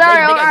gamers.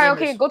 Alright,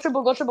 okay. Go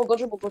triple.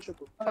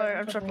 Alright,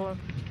 I'm tripling.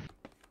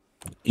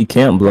 You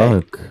can't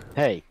block.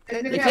 Hey.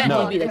 They can't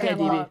No. DB. They can't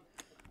DB.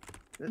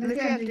 They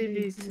can't do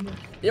these.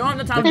 They don't have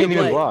the time They to can't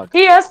even play. block.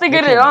 He has to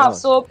get They it can't off. block.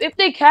 So if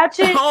they catch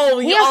it, he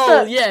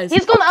has to. Yes.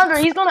 He's going under.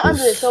 He's going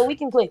under. So we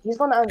can click. He's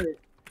going under.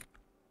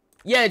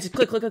 Yeah, just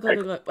click.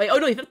 Wait, oh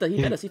no, he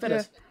fed us. He fed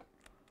us.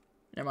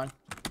 Never mind.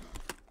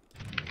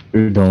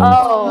 You're done.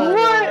 Oh,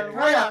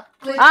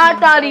 I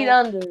thought he'd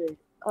under it.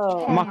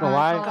 Oh. I'm not gonna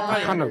lie, God.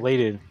 I kind of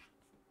lated.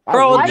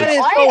 Bro, I that rated.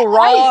 is so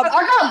robbed.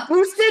 I got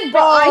boosted, but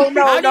Bro, I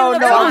no, How do you no,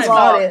 have no, time? I'm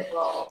robbed, it.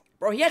 bro.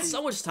 Bro, he had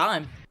so much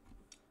time.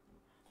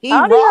 He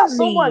How do you have robbed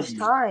so me. much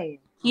time?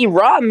 He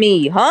robbed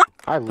me, huh?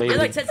 I He had lated.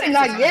 like 10 I seconds.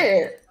 not of get time.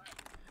 it.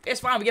 It's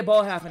fine. We get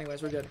ball at half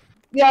anyways. We're good.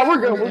 Yeah, we're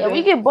good. Yeah,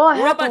 we get ball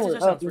We're up by half and two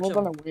we're up. touchdowns, We're we're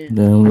gonna win.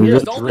 Damn, we Yeah,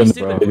 just don't be drink,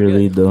 stupid. bro. We're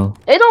really good. though.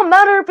 It don't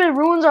matter if it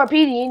ruins our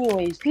PD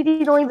anyways.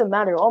 PD don't even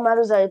matter. All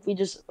matters that if we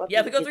just Yeah,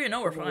 if we go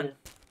 3-0, we're fine.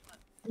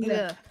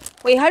 Yeah.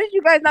 Wait, how did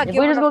you guys not If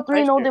get we just go enough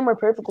 3-0, pressure? then we're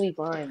perfectly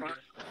fine.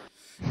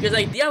 Because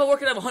like, Diablo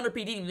working have 100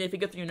 PD, and if we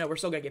get 3-0, we're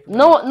still gonna get.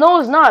 No,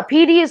 it's not.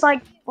 PD is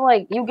like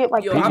you get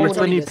like Yo, PD I'm is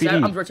returning only this.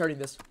 PD. I'm returning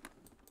this.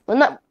 Well,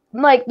 not,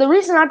 like the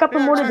reason I got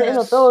promoted to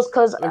NFL is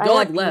because Or I go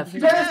had like left.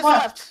 PD. Turn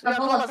left. Go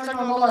left.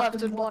 Turn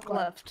left and walk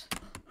left.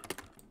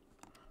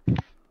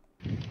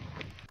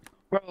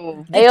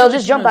 Bro, Hey yo,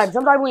 just jump back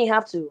when you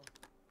have to.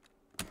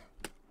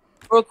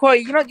 bro, Corey,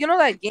 you know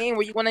that game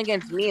where you went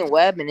against me and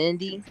Webb and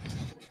Indy?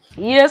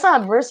 Yeah, it's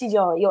not versus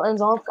y'all. Yo,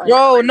 ends on fire.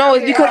 Yo, no,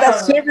 it's because that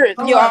server.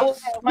 Yo, I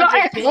was at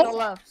 100 ping. Go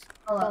left.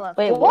 Go left.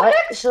 Wait, what?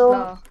 So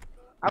No.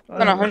 I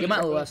was on 100. Get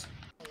my LOS.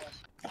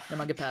 Never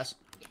mind, get pass.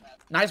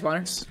 Nice,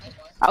 Bonner.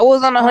 I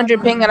was on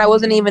 100 ping and I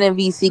wasn't even in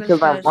VC because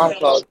my mom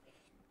called.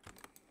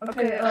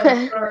 Okay,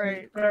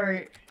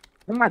 alright.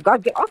 Oh my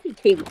god, get off me,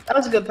 Caleb. That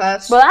was a good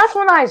pass. but that's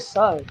when I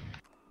suck.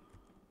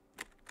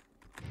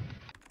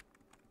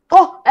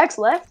 Oh, X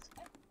left.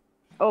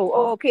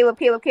 Oh, Caleb.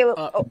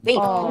 Oh, thanks. You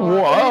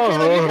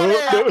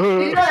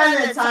don't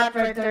have the top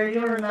right there.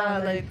 You were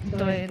not like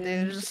doing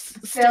anything.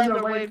 Just stand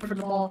there waiting for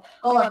the ball.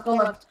 Go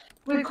left.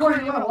 Wait,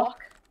 Corey, you wanna walk?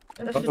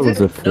 That was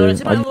a No, fair.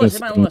 it's in my LOS. It's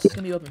in my LOS. It's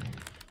gonna be open.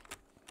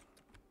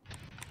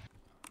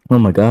 Oh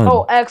my god.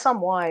 Oh, X,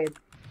 I'm wide.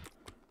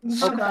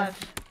 Jump dive.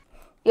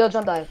 Yo,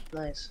 jump dive.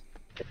 Nice.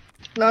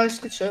 Nice,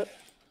 good shot.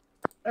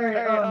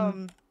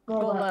 Alright,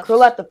 go left.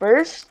 Cool at the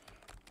first.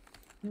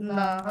 No,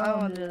 I don't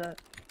wanna do that.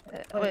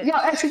 Wait. Yo,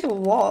 actually do a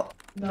walk.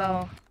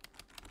 No.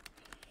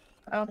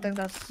 I don't think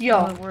that's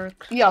gonna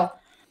work. Yo.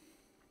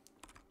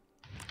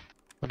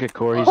 Look at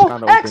Corey. He's Oh,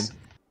 kind of X! open.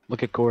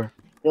 Look at Corey.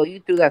 Yo,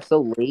 you threw that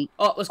so late.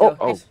 Oh, let's go.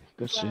 Oh,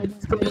 good shit. It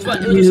was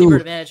fun. It was receiver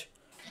advantage.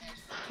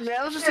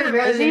 Yeah, it was just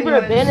Receiver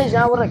advantage,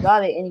 I would have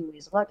got it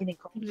anyways. I'm not getting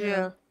called.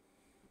 Yeah.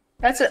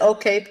 That's an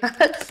okay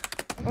pass.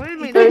 What do you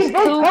mean?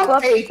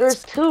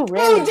 There's two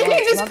random. did he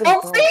just I'm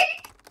not getting called.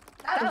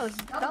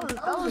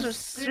 That was a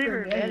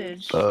super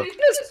advantage. You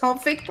just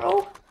pump fake,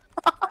 bro.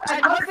 I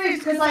pump fake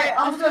because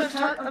I was gonna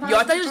turn. Yo,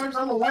 I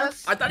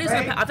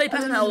thought he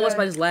passed my LOS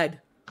by his lag.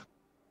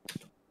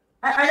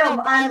 I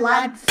know I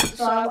lagged,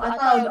 so I thought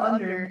I was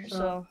under.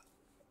 So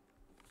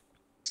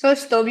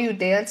W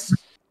dance.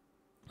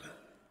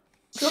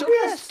 Sylvia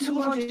has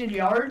 200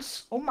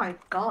 yards. Oh my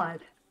god.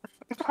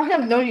 I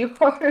have no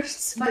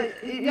yards.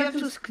 But you have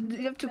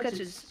two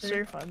catches. So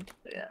you're fun.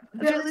 Yeah.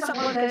 If you at least have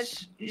one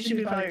catch, you should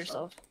be proud of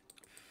yourself.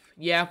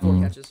 Yeah,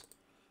 4 catches.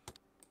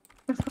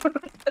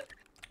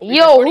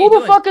 Yo, What are you who the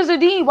doing? fuck is a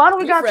D? Why do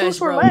we got two Refresh,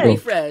 short bro.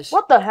 legs? Refresh.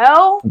 What the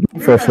hell?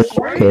 Refresh.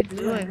 Okay.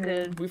 Doing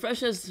good.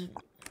 Refresh is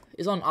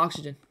on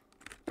oxygen.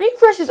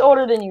 Refresh is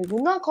older than you. Do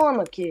not call him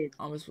a kid.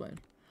 I'm just playing.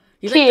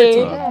 He's like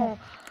Kid. 13.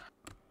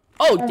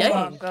 Oh,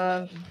 dang.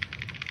 God.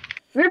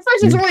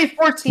 Refresh is only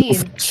 14.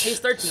 He's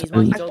 13. He's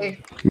monkey old.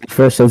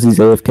 Refresh says he's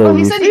AFK. Oh,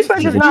 he said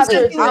Refresh is not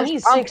Wait, 13.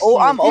 He's 16.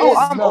 I'm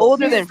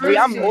older than Free.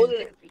 I'm older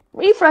than Free.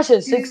 Refresh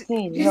is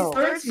 16. He's No.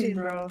 13,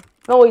 bro.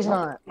 No, he's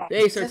not. Yeah,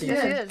 he's 13.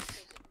 Yes.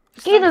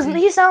 He doesn't.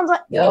 He sounds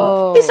like.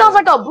 Yo. He sounds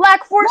like a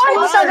black 14.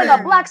 He sounds like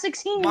a black Modern,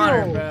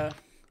 16-year-old. bro.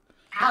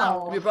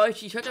 Ow. Bro,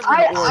 she tried to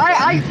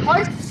I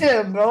touched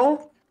him,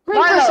 bro.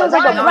 Refresh sounds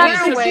like a No,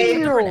 black no, wait. She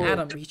tripped over an 16-year-old.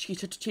 Adam. She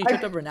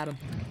tripped over an Adam.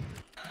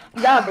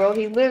 Yeah, bro,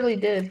 he literally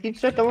did. He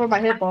tripped over my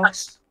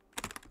hitbox.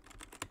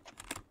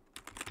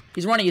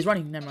 He's running.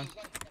 Never mind.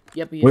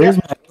 Yep, he Where's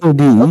is. my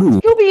LDU?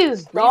 QB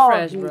is dog,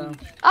 Refresh, dude. bro.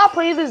 I'll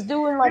play this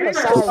dude in like a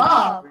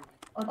side.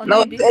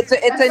 No, it's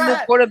a new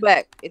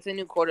quarterback. It's a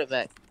new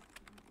quarterback.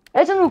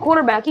 It's a new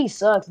quarterback. He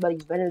sucks, but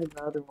he's better than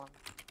the other one.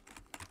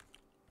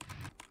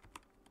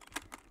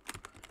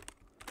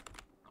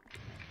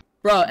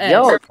 Bro,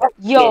 X.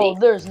 Yo,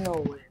 there's no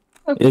way.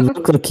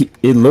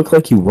 It looked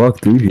like he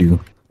walked through you.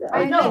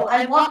 I know,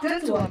 I walked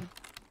into him.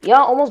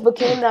 Y'all almost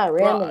became that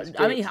random.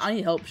 Bro, I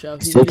need help, Show.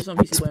 He's Sick. just on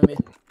PC playing me.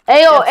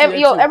 Hey, yo,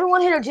 Yeah, two.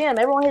 everyone hit a gym.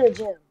 Everyone hit a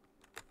gym.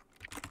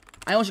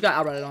 I almost got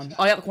outrighted on.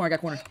 Oh, I got the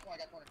corner.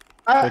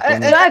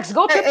 Max,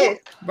 go triple.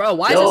 Bro,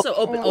 why is it so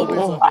open? Open.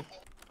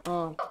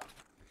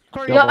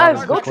 Yo,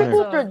 Max, go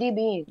triple for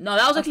DB. No,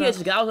 that was okay.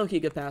 That was okay.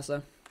 Good pass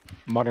though.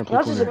 Modern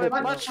That's just a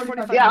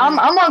corner. good. Yeah, I'm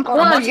on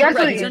corner. watching You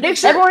Freddy. actually,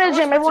 Nick Everyone hit a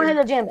gym. Everyone hit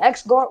a gym.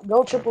 X,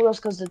 go triple us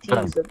because the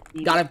team's the.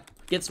 Got him.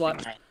 Get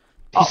swat.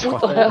 Oh,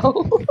 what the hell?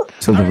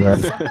 To the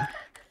left. I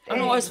don't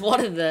know why I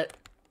swatted that.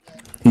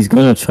 He's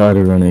gonna try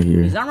to run it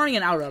here. He's not running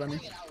an out route on me.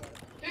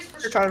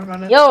 trying to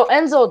run it. Yo,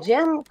 Enzo,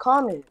 jam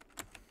comment.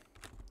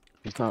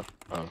 He's not.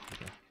 Oh. Okay.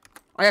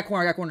 I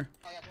got corner.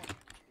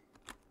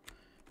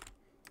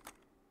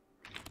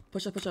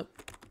 Push up.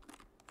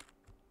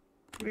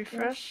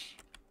 Refresh.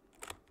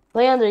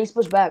 Play under. He's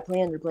pushed back.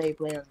 Play under. Play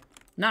under.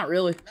 Not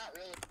really.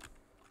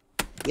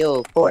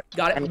 Yo, court.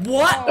 Got it.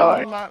 What?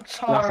 Oh, not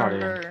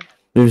harder.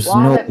 There's Well,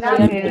 no. that not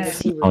even a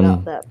receiver.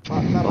 Not that.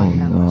 Not like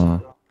that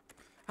much.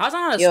 How's that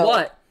not a Yo.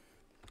 slut?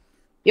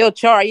 Yo,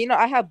 Char, you know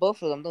I have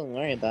both of them. Don't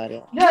worry about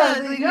it.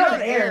 Yeah, you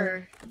got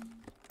air.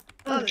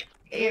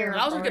 Air.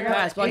 That was a good bro.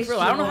 pass, but like, for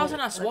real, I don't know how's that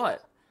not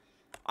SWAT.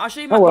 I'll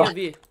show you my Oh, well.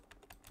 POV.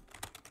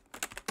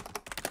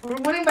 We're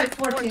winning by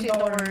 14,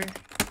 don't worry.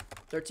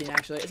 13,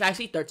 actually. It's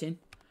actually 13.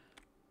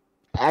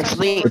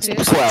 Actually, it's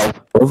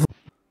 12. 12.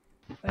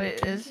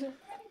 Wait, is it?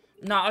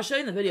 No, I'll show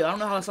you in the video. I don't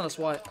know how that's not a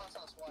SWAT.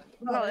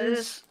 No, it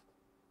is.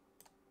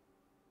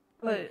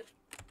 Wait,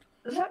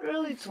 is that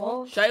really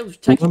 12? Should I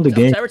text won the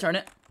game. Should I return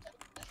it?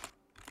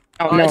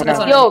 Oh, Oh, no, it's no.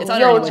 not- Yo, it's not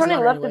yo, anyways, turn it's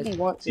it not left if anyways.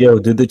 you want to. Yo,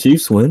 did the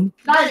Chiefs win?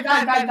 Dive.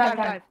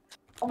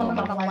 Oh my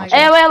god.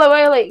 Hey,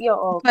 wait. Yo,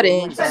 oh. Cut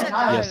in.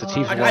 Yes, the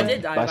Chiefs I won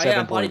did die, by but I got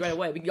 7 bodied points.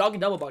 right away. Y'all can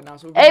double bug now.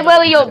 So Hey,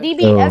 wait, yo, Oh.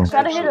 DBX,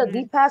 gotta hit a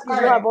deep pass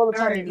because you have all the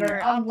time.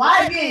 I'm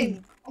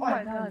lagging. Oh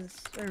my god, this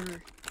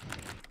server.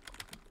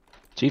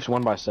 Chiefs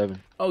won by 7.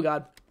 Oh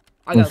god.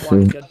 I got Oh,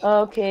 one. shit. Good.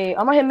 Okay,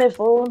 I'm gonna hit mid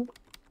forward.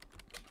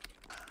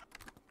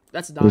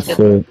 That's a What's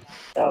dime.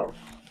 up?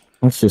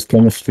 That's just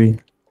chemistry.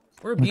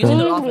 We're Okay. abusing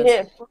their We offense.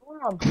 hit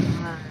forward.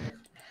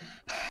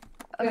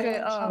 Okay,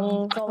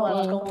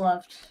 go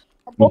left.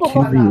 Your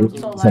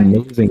QB is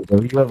amazing, bro.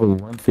 You have a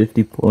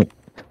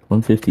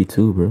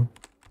 152, bro.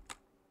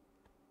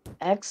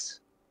 X.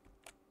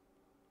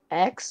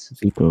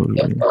 Zico,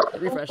 yeah.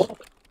 Refresh.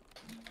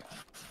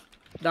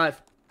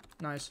 Dive.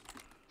 Nice.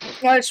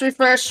 Nice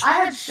refresh.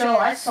 I saw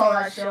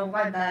that show,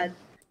 my bad.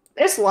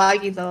 It's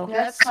laggy though.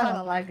 Yeah, it's kind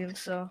of lagging,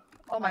 so.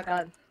 Oh my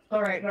god.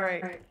 Alright.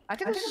 I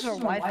think this is our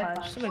Wi-Fi.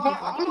 Just so many people.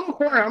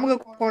 I'm gonna go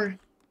corner.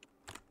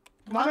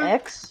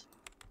 X.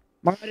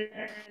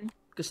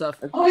 Good stuff.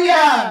 Oh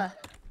yeah!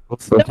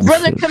 The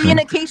brother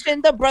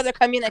communication. That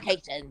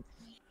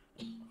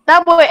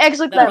boy X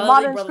looked That at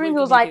modern brotherly screen. He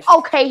was like,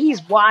 communication. okay,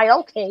 he's wide.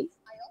 Okay.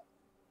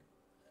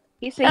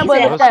 He said, That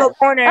boy looked at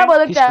corner. that boy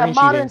looked He's at screen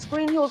modern cheating.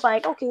 screen. He was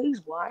like, okay,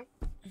 he's wide.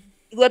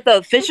 You let the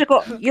official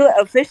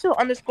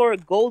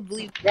 _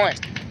 Goldly 1.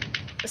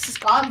 This is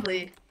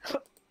godly.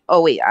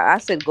 Oh wait, I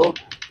said gold.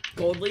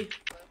 Goldly.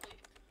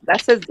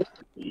 That says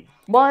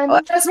One,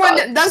 That's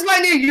my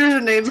new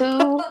username.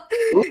 two.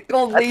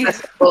 Goldly.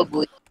 that's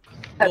Goldly.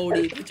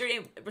 Goldie. What's your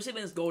name? What's your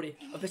name is Goldie.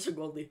 Official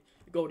Goldie.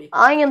 Goldie.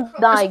 I am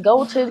thy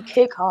go-to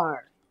kick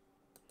hard.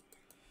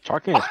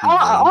 Chalk can't speak, bro.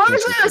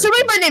 Honestly, I should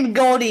make my name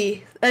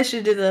Goldie. I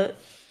should do that.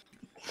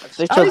 At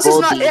Official least it's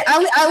not. Goldie.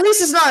 At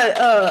least it's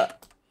not.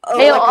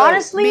 Hey, like a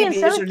honestly, baby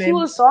instead of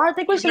username. QSR, I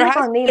think we should make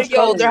our names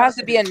colors. There has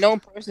to be a known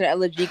person at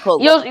LFG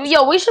code.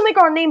 Yo, we should make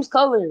our names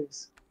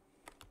colors.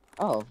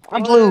 Oh,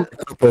 I'm blue.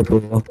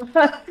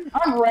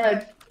 I'm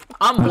red.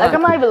 I'm Like, black.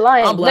 I'm not even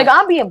lying. I'm black. Like,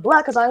 I'm being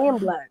black because I am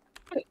black.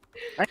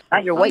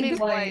 Not your I'm weight. being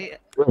white.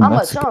 I'm a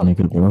Mexican chump.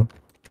 nigga, bro.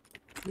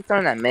 You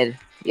throwing that mid.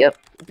 Yep.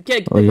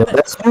 Okay. Oh yeah,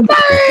 that's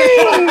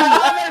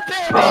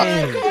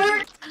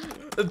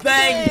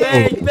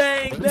Bang,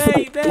 bang.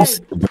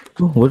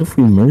 What if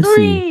we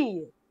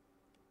mercy?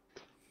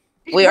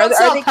 3. Wait, are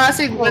they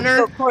classic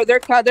winner? They're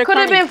Could have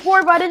counting. been 4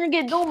 if I didn't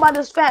get doomed by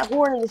this fat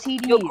horn in the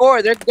TD. Yo,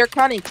 Core, they're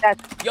counting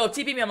stats. Yo,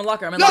 TP me. I'm in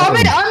locker. I'm in No, locker.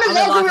 I'm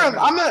in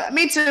locker room. room.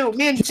 Me too.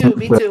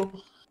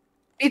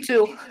 Me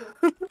too.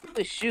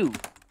 The shoe.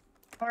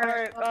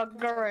 Alright,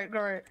 go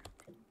right.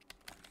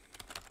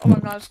 Oh my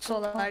god, it's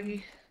so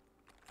laggy.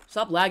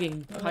 Stop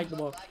lagging. Hike the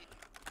ball.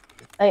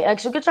 Hey,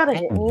 X, you could try to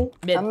hit me.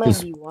 Mid. I'm gonna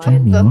Just be tell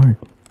me wide.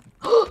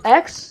 hard.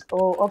 X?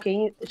 Oh,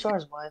 okay,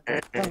 Char's wide.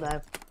 Come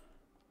back.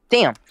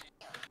 Damn.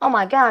 Oh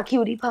my god,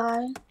 cutie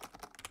pie.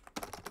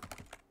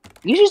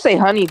 You should say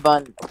honey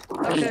bun.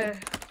 Okay.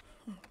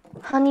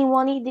 Honey,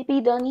 wunny,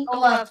 dippy, dunny. Go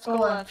left.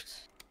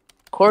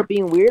 Core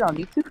being weird on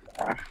YouTube.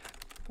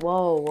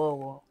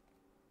 Whoa.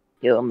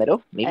 Yo,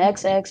 middle, maybe.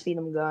 XX, feed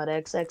him God.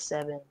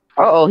 XX7.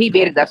 Oh, he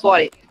baited. That's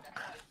why.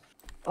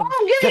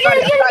 Oh, get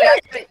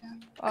it.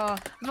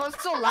 No,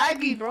 it's so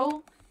laggy,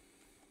 bro.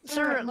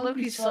 Sir,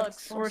 Loki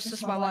sucks. Or it's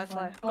just my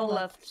Wi-Fi. Go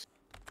left.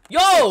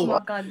 Oh my Yo!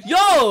 god.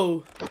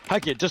 Yo!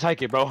 Hike it, just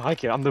hike it, bro.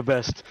 Hike it. I'm the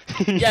best.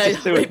 Yeah,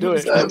 Just do it.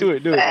 Just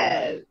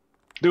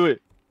do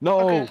it. No.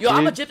 Okay. Yo,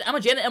 I'm a kid. jam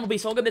the MLB,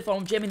 so I'm gonna be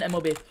I'm jamming the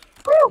MLB.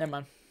 Never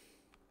mind.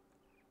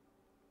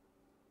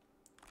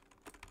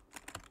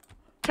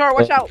 Char,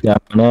 watch out. Yeah,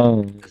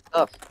 no.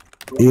 Stuff.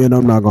 Ian,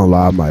 I'm not gonna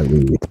lie, I might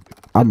leave.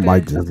 I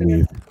might just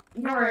leave.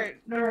 Go right.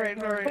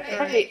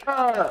 Hey,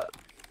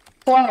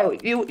 Wow,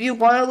 you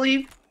wanna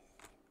leave?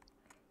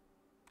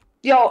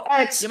 Yo,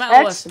 X. You're my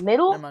X, OS.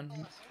 middle? Never mind.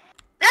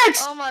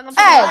 X. Oh my god,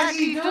 X.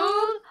 dude. Yo.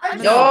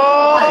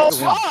 Oh my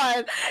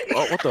god.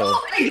 Oh, what the?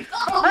 Oh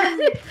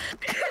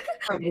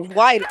my god.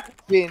 Wide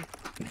open.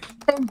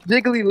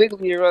 Jiggly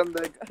wiggly around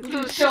the.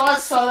 Dude, show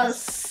us.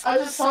 I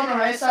just saw on the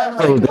right side.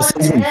 Oh, Like, this what the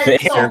isn't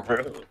heck? fair,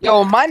 bro.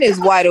 Yo, mine is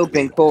wide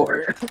open,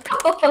 Core.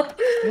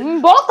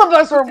 Both of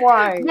us are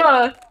wide.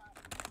 Yeah.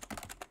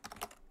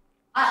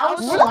 I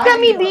was Look at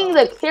me being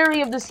the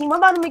carry of the team. I'm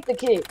about to make the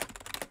kick.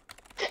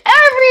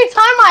 Every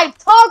time I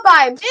talk,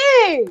 I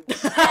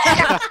miss.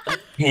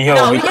 Yo,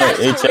 No, we we can't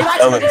can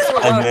HFL in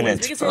score 5 points.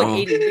 minutes, We can score like bro.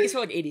 80. We can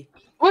score like 80.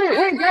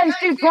 Wait, guys,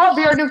 can Paul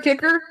be our new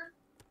kicker?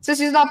 Since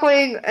he's not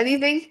playing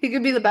anything, he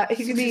could be the backup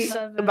Every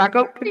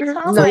kicker.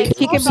 time No, I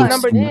he can talk, be I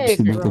number miss,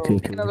 6, bro. bro.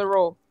 Another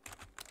role.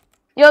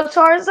 Yo,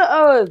 Charles,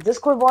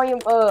 Discord volume,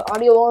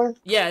 audio on,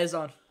 Yeah, it's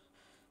on.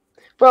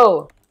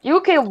 bro.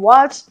 You can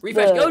watch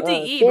Refresh. the, Go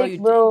DE, bro. kick, You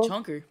bro.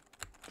 chunker.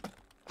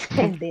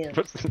 Damn.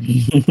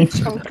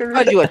 Chunker.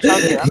 I you a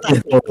chunker. I'm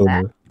not saying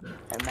that.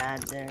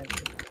 Imagine.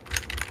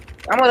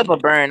 I'm gonna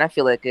put burn. I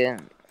feel like it.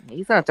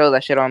 He's gonna throw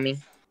that shit on me.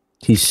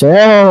 He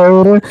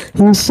said.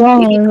 He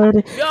said.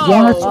 Yo,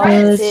 That's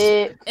Yes.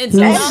 it. He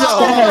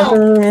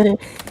Enzo.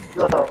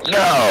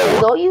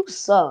 said. Yo, you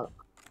suck.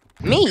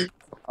 Me?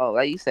 Oh,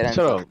 like you said.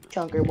 Shut up.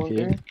 Chunker bunker.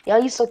 Kid. Yeah,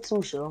 you suck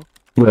too, show.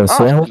 Yo, so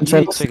I'm You gonna try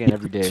eat chicken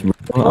every day. I'm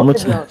gonna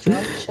Both of y'all, try.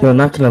 Charles. Yo,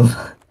 not gonna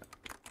lie.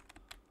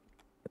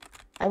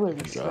 I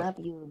really slap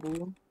you,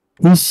 boo.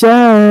 He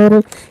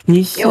said. He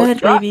Yo, said,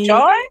 drop baby.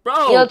 jar?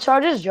 Bro. Yo,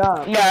 Charges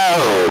drop.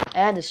 No.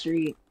 And the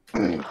street. Show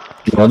me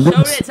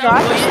it.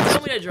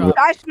 Tell me to drop.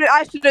 I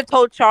should have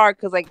told Char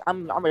because like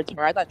I'm a returner.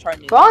 I thought Char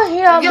knew. Bro,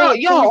 here I Yo,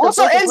 make yo. 20 to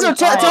Also, 50 Enzo,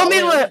 tell times.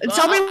 me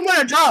when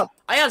to drop.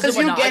 I gotta Cause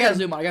zoom you on now. I get gotta him.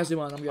 zoom on. I gotta zoom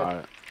on. I'm good.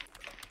 Alright.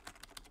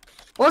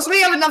 Once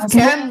we have enough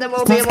chem, then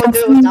we'll be He's able to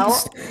do it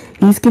without. confused.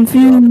 He's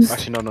confused.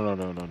 Actually, no.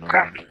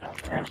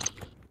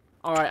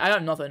 Alright, I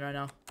got nothing right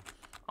now.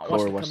 I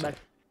want you to what's come back.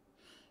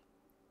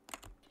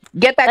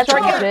 Get that That's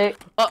Char. right, Vic.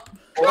 Oh,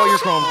 you're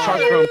Chrome.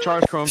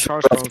 Charge Chrome.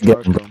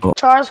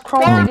 Charles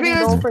Chrome Fuck, diggity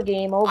man. going for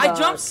game. Oh, I God.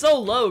 jumped so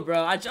low,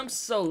 bro. I jumped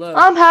so low.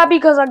 I'm happy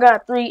because I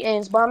got 3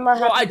 ins, but I'm not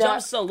Bro, happy I that...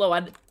 jumped so low. How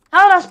did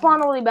I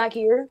spawn all the way back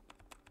here?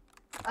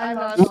 I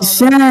know. He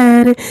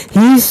said.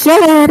 He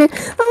said.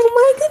 Oh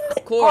my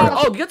goodness. Core.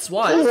 Oh, good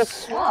SWAT.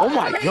 Oh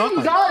my He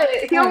god. got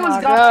it. He Oh almost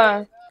my got it.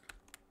 God.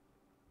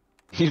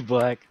 He's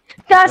black.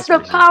 That's the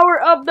crazy.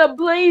 power of the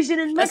blazing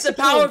in That's Mexico.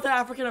 the power of the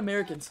African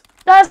Americans.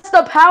 That's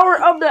the power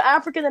of the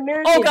African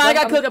American. Oh god, I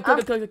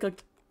got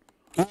cooked.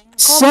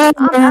 Said.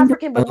 I'm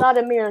African, but not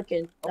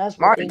American. That's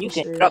what Martin, they you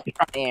can consider. drop your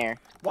air.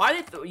 Why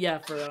did yeah,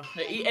 for real.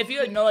 If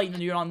you know like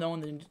you're not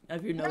knowing, then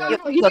if you know that.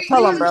 Yo,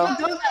 tell him, bro.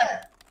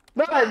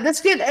 Bro,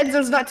 this kid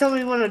Enzo's not telling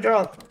me when to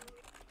drop.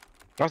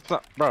 That's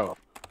not, bro.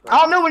 I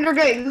don't know when you're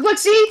getting. Look,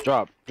 see?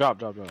 Drop.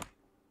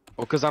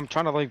 Well, cause I'm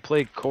trying to like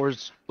play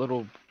Core's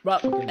little Bro,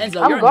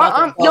 Enzo, I'm you're going.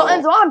 nothing. Yo,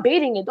 Enzo, I'm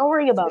baiting it. Don't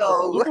worry about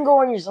Yo. it. You can go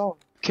on your zone.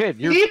 kid.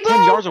 You're People-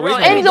 10 yards away Bro,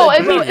 from me. Enzo,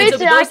 if bro, you Enzo, fix if it,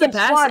 he I goes to can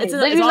pass, spawn it. it's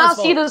Did on you his not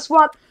see fault. the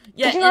swap?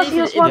 Yeah, Did you not see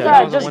the swap yeah, that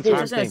I it was a just one-time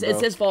did? thing, It's bro.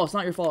 his fault. It's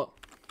not your fault.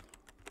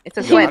 It's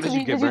a Yo, sweat. did you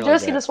get just burned like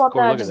see the that? swap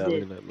Core, that I look at just that,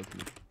 did? look at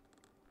that.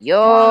 Yo.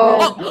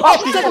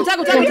 Oh,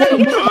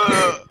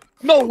 tackle.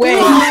 No way.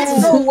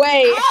 No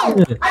way.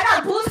 I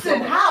got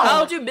boosted. How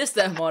How? would you miss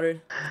that, Modern?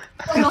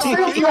 We're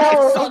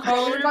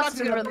about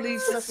to get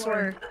released, I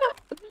swear.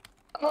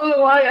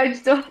 Oh, I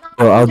still.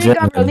 Yo, I'll They got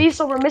jump.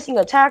 released over missing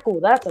a tackle.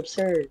 That's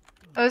absurd.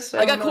 I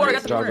got core. I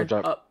got the Drop, corner.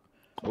 drop.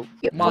 Oh,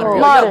 Yeah, Modern,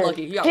 you got Modern,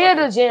 lucky. You got hit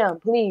lucky. the jam,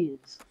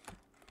 please.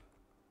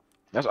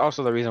 That's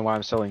also the reason why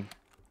I'm selling.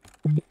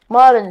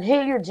 Modern,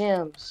 hit your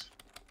jams.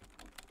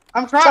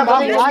 I'm trying, Stop but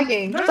I'm letting-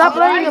 lagging. Stop I'm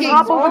letting him lagging,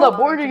 hop bro. over the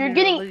border. You're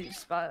getting.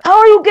 How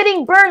are you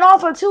getting burned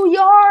off of 2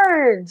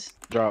 yards?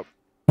 Drop.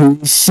 He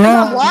I'm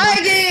said.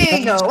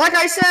 lagging! Like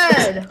I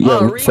said! Yo,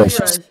 Oh, refresh.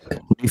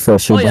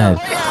 Refresh your Oh, yeah.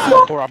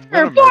 bad. Core, I'm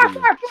gonna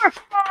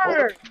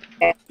murder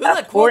you. Who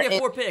let Core get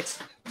 4 picks?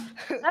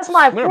 That's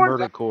my I'm gonna fourth.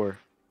 murder Core.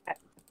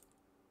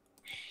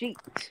 Sheet.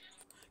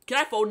 Can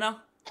I fold now?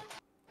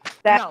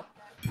 That-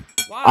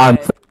 Why?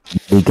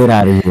 Get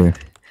out of here.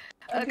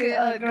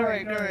 Okay, go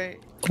right.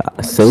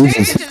 Sage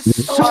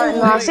is.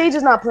 Nah, Sage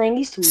is not playing.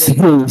 He's too late.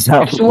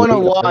 I just wanna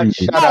watch.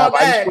 Shut up.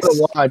 I just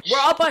wanna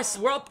watch.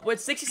 We're up with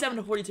 67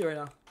 to 42 right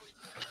now.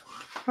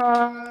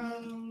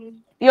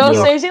 Yo,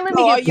 Yo. Sage, let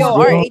me Oh, get yo, this.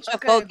 our bro.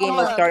 HFL game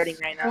is starting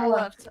right now.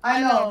 left.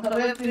 I know, but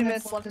we have 3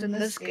 minutes left in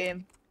this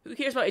game. Who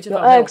cares about Yo,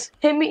 HFL? X,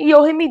 hit me.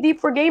 Yo, hit me deep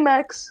for game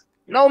X.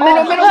 No, Oh,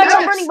 middle, middle, X,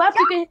 I'm running left.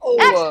 You can.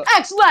 Oh.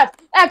 X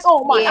left. X.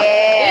 Oh my.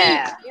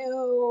 Yeah. Thank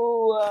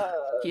you.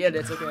 Yeah,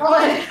 it's okay.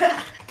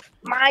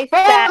 My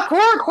Oh, stat.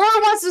 Core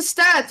wants the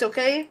stats,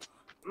 okay?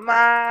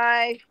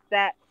 My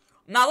stat.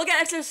 Nah, look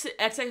at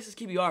XX's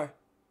QBR.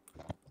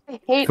 I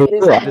hate Bro,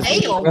 this. I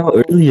just Damn. out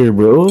earlier,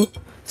 bro.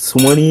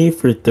 28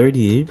 for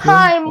 38. Bro.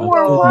 I'm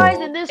more Wow.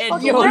 wide than this And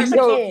fucking yo, Mexican.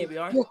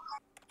 QBR.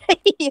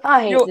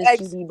 I hate Yo, this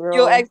X, QB, bro.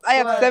 Yo, X, I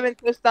have 7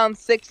 touchdowns,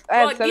 6. I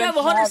have Bro, 7. you have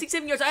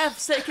 167 yards. I have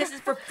 6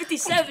 kisses for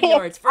 57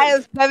 yards. I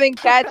have 7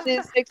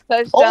 catches, 6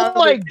 touchdowns. Oh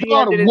my with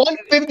god,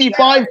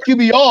 155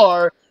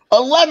 QBR,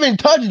 11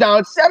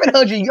 touchdowns,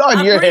 700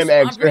 yards. You're him,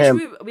 X, for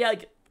him. We had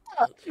like,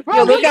 Bro,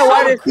 Yo, look at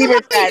wide receiver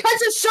stats. stats.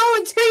 That's a show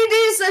in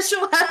TDs that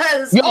show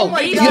has. Yo, oh my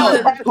yo,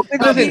 god.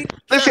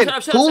 Listen, shut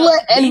up. who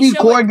let Me Envy showing-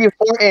 Core get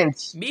 4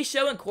 ints?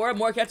 Misho and Cora have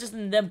more catches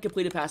than them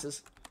completed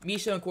passes.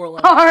 Misha and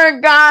Corlin. Our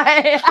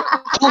guy.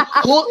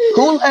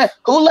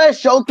 Who let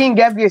Shokin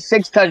get you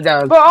 6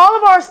 touchdowns? But all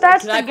of our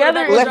stats Can I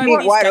together quarterback is Left me one drive, more.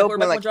 please? wide Can I open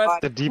quarterback like one drive?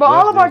 fuck. The deep But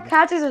all of our left.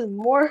 catches is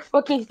more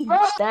fucking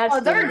stats. Oh,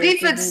 their than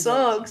defense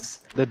sucks.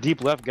 The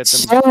deep left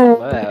gets them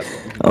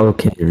left.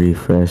 Okay,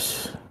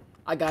 refresh.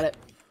 I got it.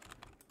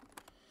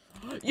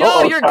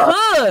 Yo, you're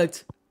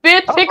cooked.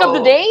 Fifth pick of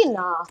the day?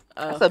 Nah.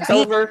 That's a It's beat.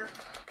 over.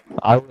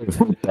 I would have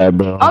hit that,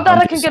 bro. I thought I'm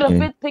I could just get a saying.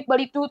 fifth pick, but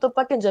he threw it to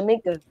fucking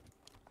Jamaica.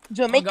 Oh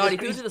Jamaica. god, he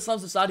threw it to the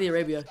slums of Saudi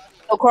Arabia.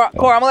 Oh, Cor,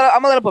 I'm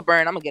gonna let up a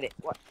burn. I'm gonna get it.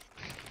 What?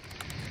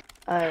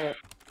 Alright.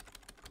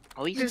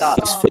 Oh, he stopped.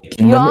 Just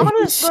faking Yo, the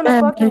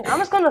I'm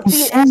just gonna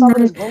feed X over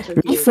this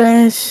winter.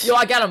 refresh. Yo,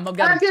 I got him.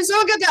 Can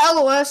someone get the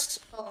LOS?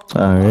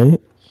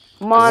 Alright.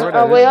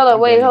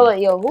 Wait, hold up,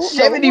 yo. Who's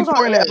 74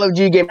 on in the air?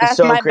 LFG game is That's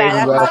so my crazy,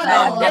 bad. bro. That's my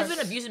Man, bad. Ned's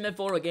been abusing mid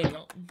forward game.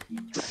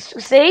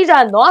 Sage,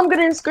 I know I'm good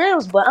in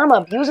scrims, but I'm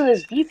abusing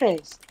his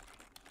defense.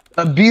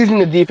 Abusing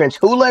the defense.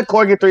 Who let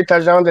Core get 3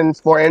 touchdowns and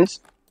 4 ends?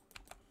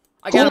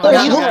 I got him. I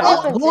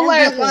got him. Who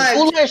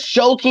let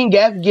Shokin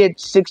get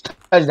 6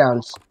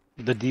 touchdowns?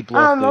 The deep I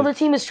left. don't know, the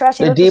team is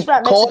trashy. The Let this deep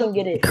fat cold- Mexican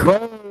get it.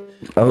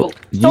 Oh,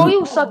 So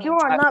you suck. You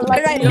are not like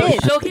Did I me. Yo,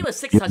 miss? show him a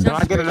 6 Can Can I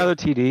touchdowns. get another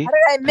TD? How did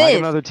I Can I get miss?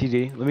 another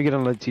TD? Let me get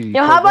another TD.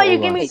 Yo, how about you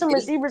Hold give on. me some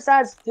receiver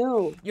sides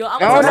too? Yo, I'm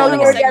No, gonna no,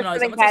 make you're a segment on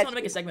just this. I'm gonna gonna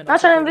make a segment. Not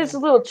trying to this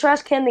little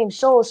trash can named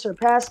Show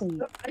surpass me.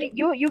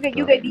 You get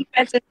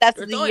defensive stats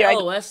They're of the throwing year.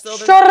 LOS still.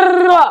 Shut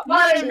up!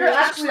 You're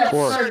actually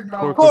absurd,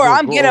 bro. Core,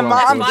 I'm getting my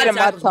That's I'm 5 getting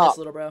my tackles from top. this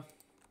little bro.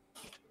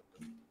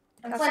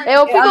 Hey,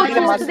 if we I'm go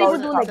getting 2 my today, we're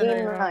top. doing the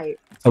game night.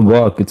 It's a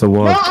walk. It's a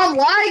Bro, walk. I'm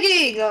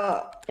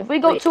lagging. If we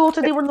go 2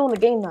 today, we're doing the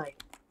game night.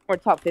 Or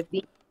top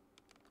 50.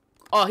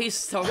 Oh, he's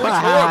so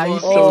Ah, horrible.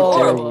 he's He's so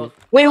horrible.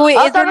 Wait,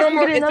 I is there thought I could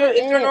normal? get Is another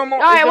there in. normal?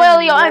 Alright, is well,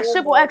 there yo,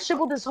 normal- X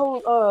triple this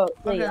whole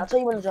play. I'll tell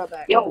you when to drop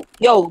back.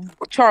 Yo,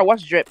 Char,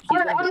 watch drip.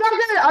 I'm not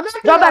gonna.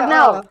 Drop back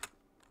now.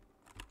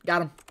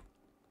 Got him.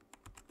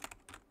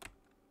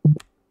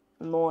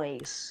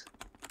 Noise.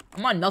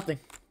 I'm on nothing.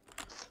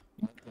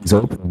 It's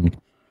open.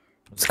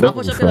 Let's I'll go,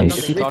 push up to refresh.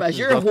 nothing. Refresh,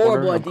 you're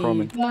horrible at D.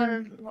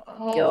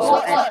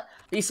 Yo,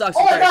 He sucks.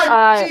 Oh my Refresh.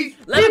 god.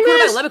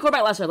 Let me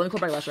quarterback last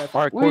drive.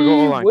 Alright, Core, go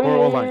O-line. Core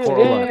O-line. Core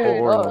O-line.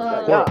 Core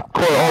O-line. Yeah.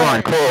 Core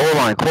O-line. Core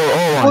O-line. Core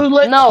O-line. Who's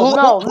let- No, who-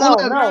 no, who no,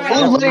 let- no.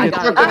 Who's letting I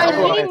got Core it. go I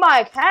O-line? need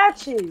my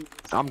catches.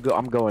 I'm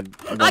going.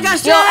 I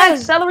got Yo, shit.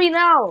 X, celery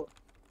now.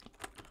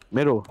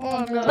 Middle.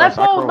 Left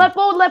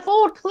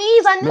fold,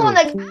 please. I know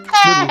the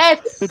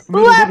catch.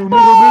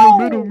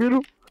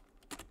 Middle.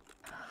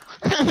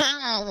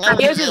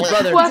 Here's his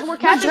brother. Who has more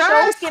catches?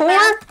 Drags, Show?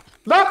 Core?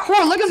 Bro,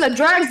 Core, look at the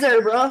drags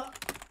there, bro.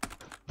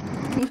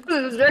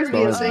 The drags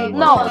be insane.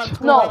 No,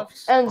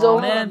 Enzo. Oh,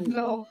 man.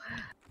 No.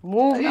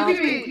 Move You out. can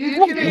be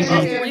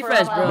Easy.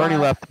 Refresh, bro. Burning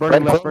left.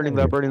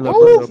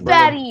 Move,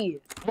 daddy.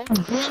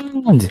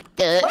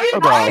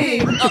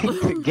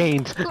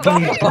 Gains.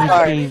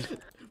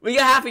 We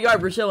got half a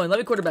yard. We're chilling. Let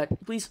me quarterback,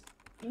 please.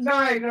 Go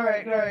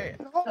right.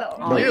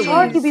 Oh, you're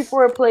Charge losing.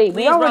 before a play.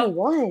 We Please, already bro.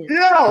 won.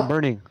 No. I'm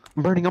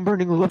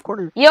burning the left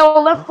corner.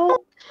 Yo, left foot.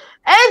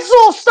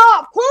 Enzo,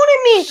 stop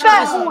clowning me,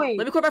 fat boy.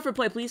 Let me quarterback for a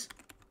play, please.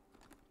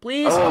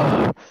 Please.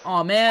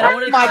 Oh man. I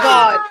oh my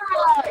god.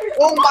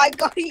 Oh my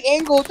god, he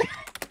angled.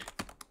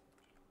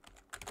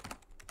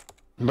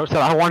 Mercy,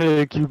 I wanted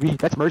a QB.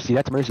 That's Mercy.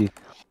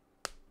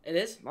 It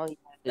is. Oh,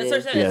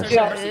 That's yeah, Mercy. Yes.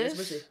 That's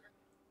Mercy.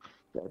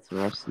 that's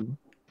mercy.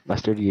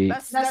 That's 38.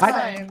 That's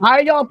fine. How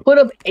y'all put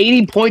up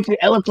 80 points in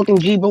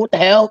LFG, bro? What the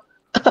hell?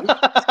 Yo,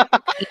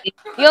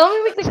 let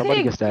me make the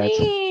Somebody kick. get stats.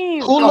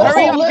 Please. Who Oh,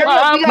 hurry up,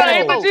 let- we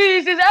gotta But go.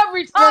 Jesus,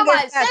 every Someone time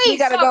I gets stats, say we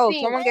gotta go.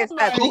 something. Someone gets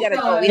stats, oh we gotta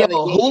my go. We Yo, have a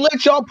game. who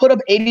let y'all put up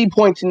 80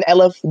 points in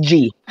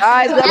LFG?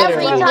 Guys,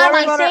 Every time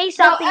I say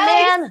something,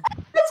 man.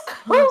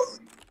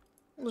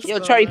 Yo,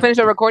 Charlie, finish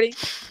the recording.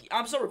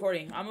 I'm still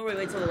recording. I'm gonna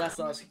wait till the last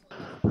sauce.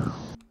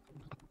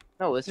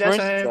 No, it's Yes,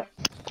 mercy.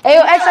 Hey,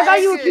 yo, X, I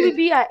got you a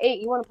QBB at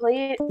 8. You want to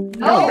play it?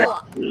 No.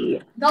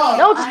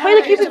 No, just play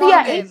the QBB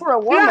at 8 for a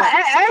warm-up.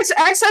 Yeah, X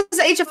has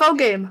the HFO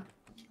game.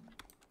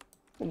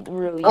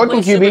 Really? Or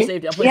playing QB. Super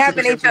Safety. I'm We playing have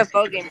an Super Safety.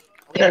 HFO game.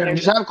 Yeah,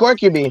 just have Core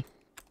QB.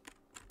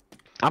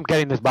 I'm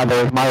getting this, by the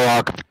way. It's my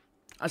rock.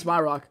 That's my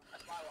rock.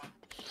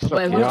 So,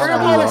 Wait, yeah, we're gonna I'm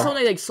call rock. it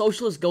something like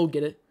socialist. Go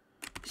get it.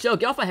 Show,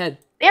 get off my head.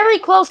 Very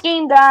close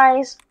game,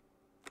 guys.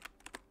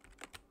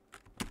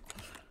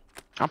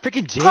 I'm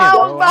freaking jammed,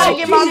 How bro. about I Oh,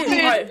 get my easy.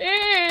 fist Alright.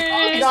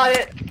 in? Got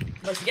it.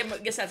 Let's get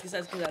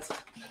stats.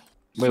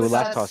 Wait,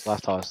 last toss.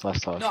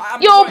 No,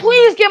 I'm Yo, recording.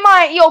 please get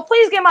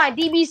my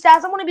DB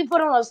stats. I want to be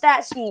put on a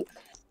stat sheet.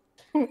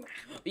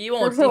 You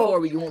won't C4,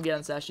 but you won't get on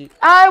the stat sheet.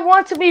 I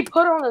want to be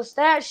put on a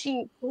stat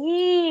sheet,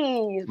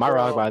 please. My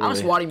rock, by the I'm way.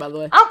 swatting, by the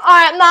way.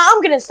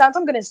 I'm getting stats.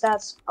 I'm getting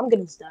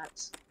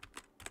stats.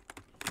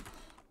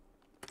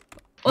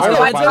 Let's My go,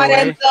 rock, by the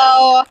way.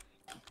 Enzo.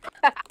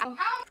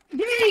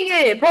 Getting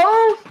it,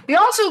 bro. You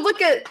also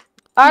look at.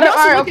 Alright,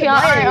 look okay,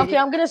 at okay.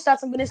 I'm getting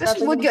stats. Just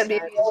look at me.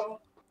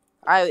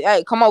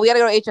 Alright, come on, we gotta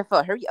go to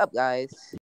HFO. Hurry up, guys.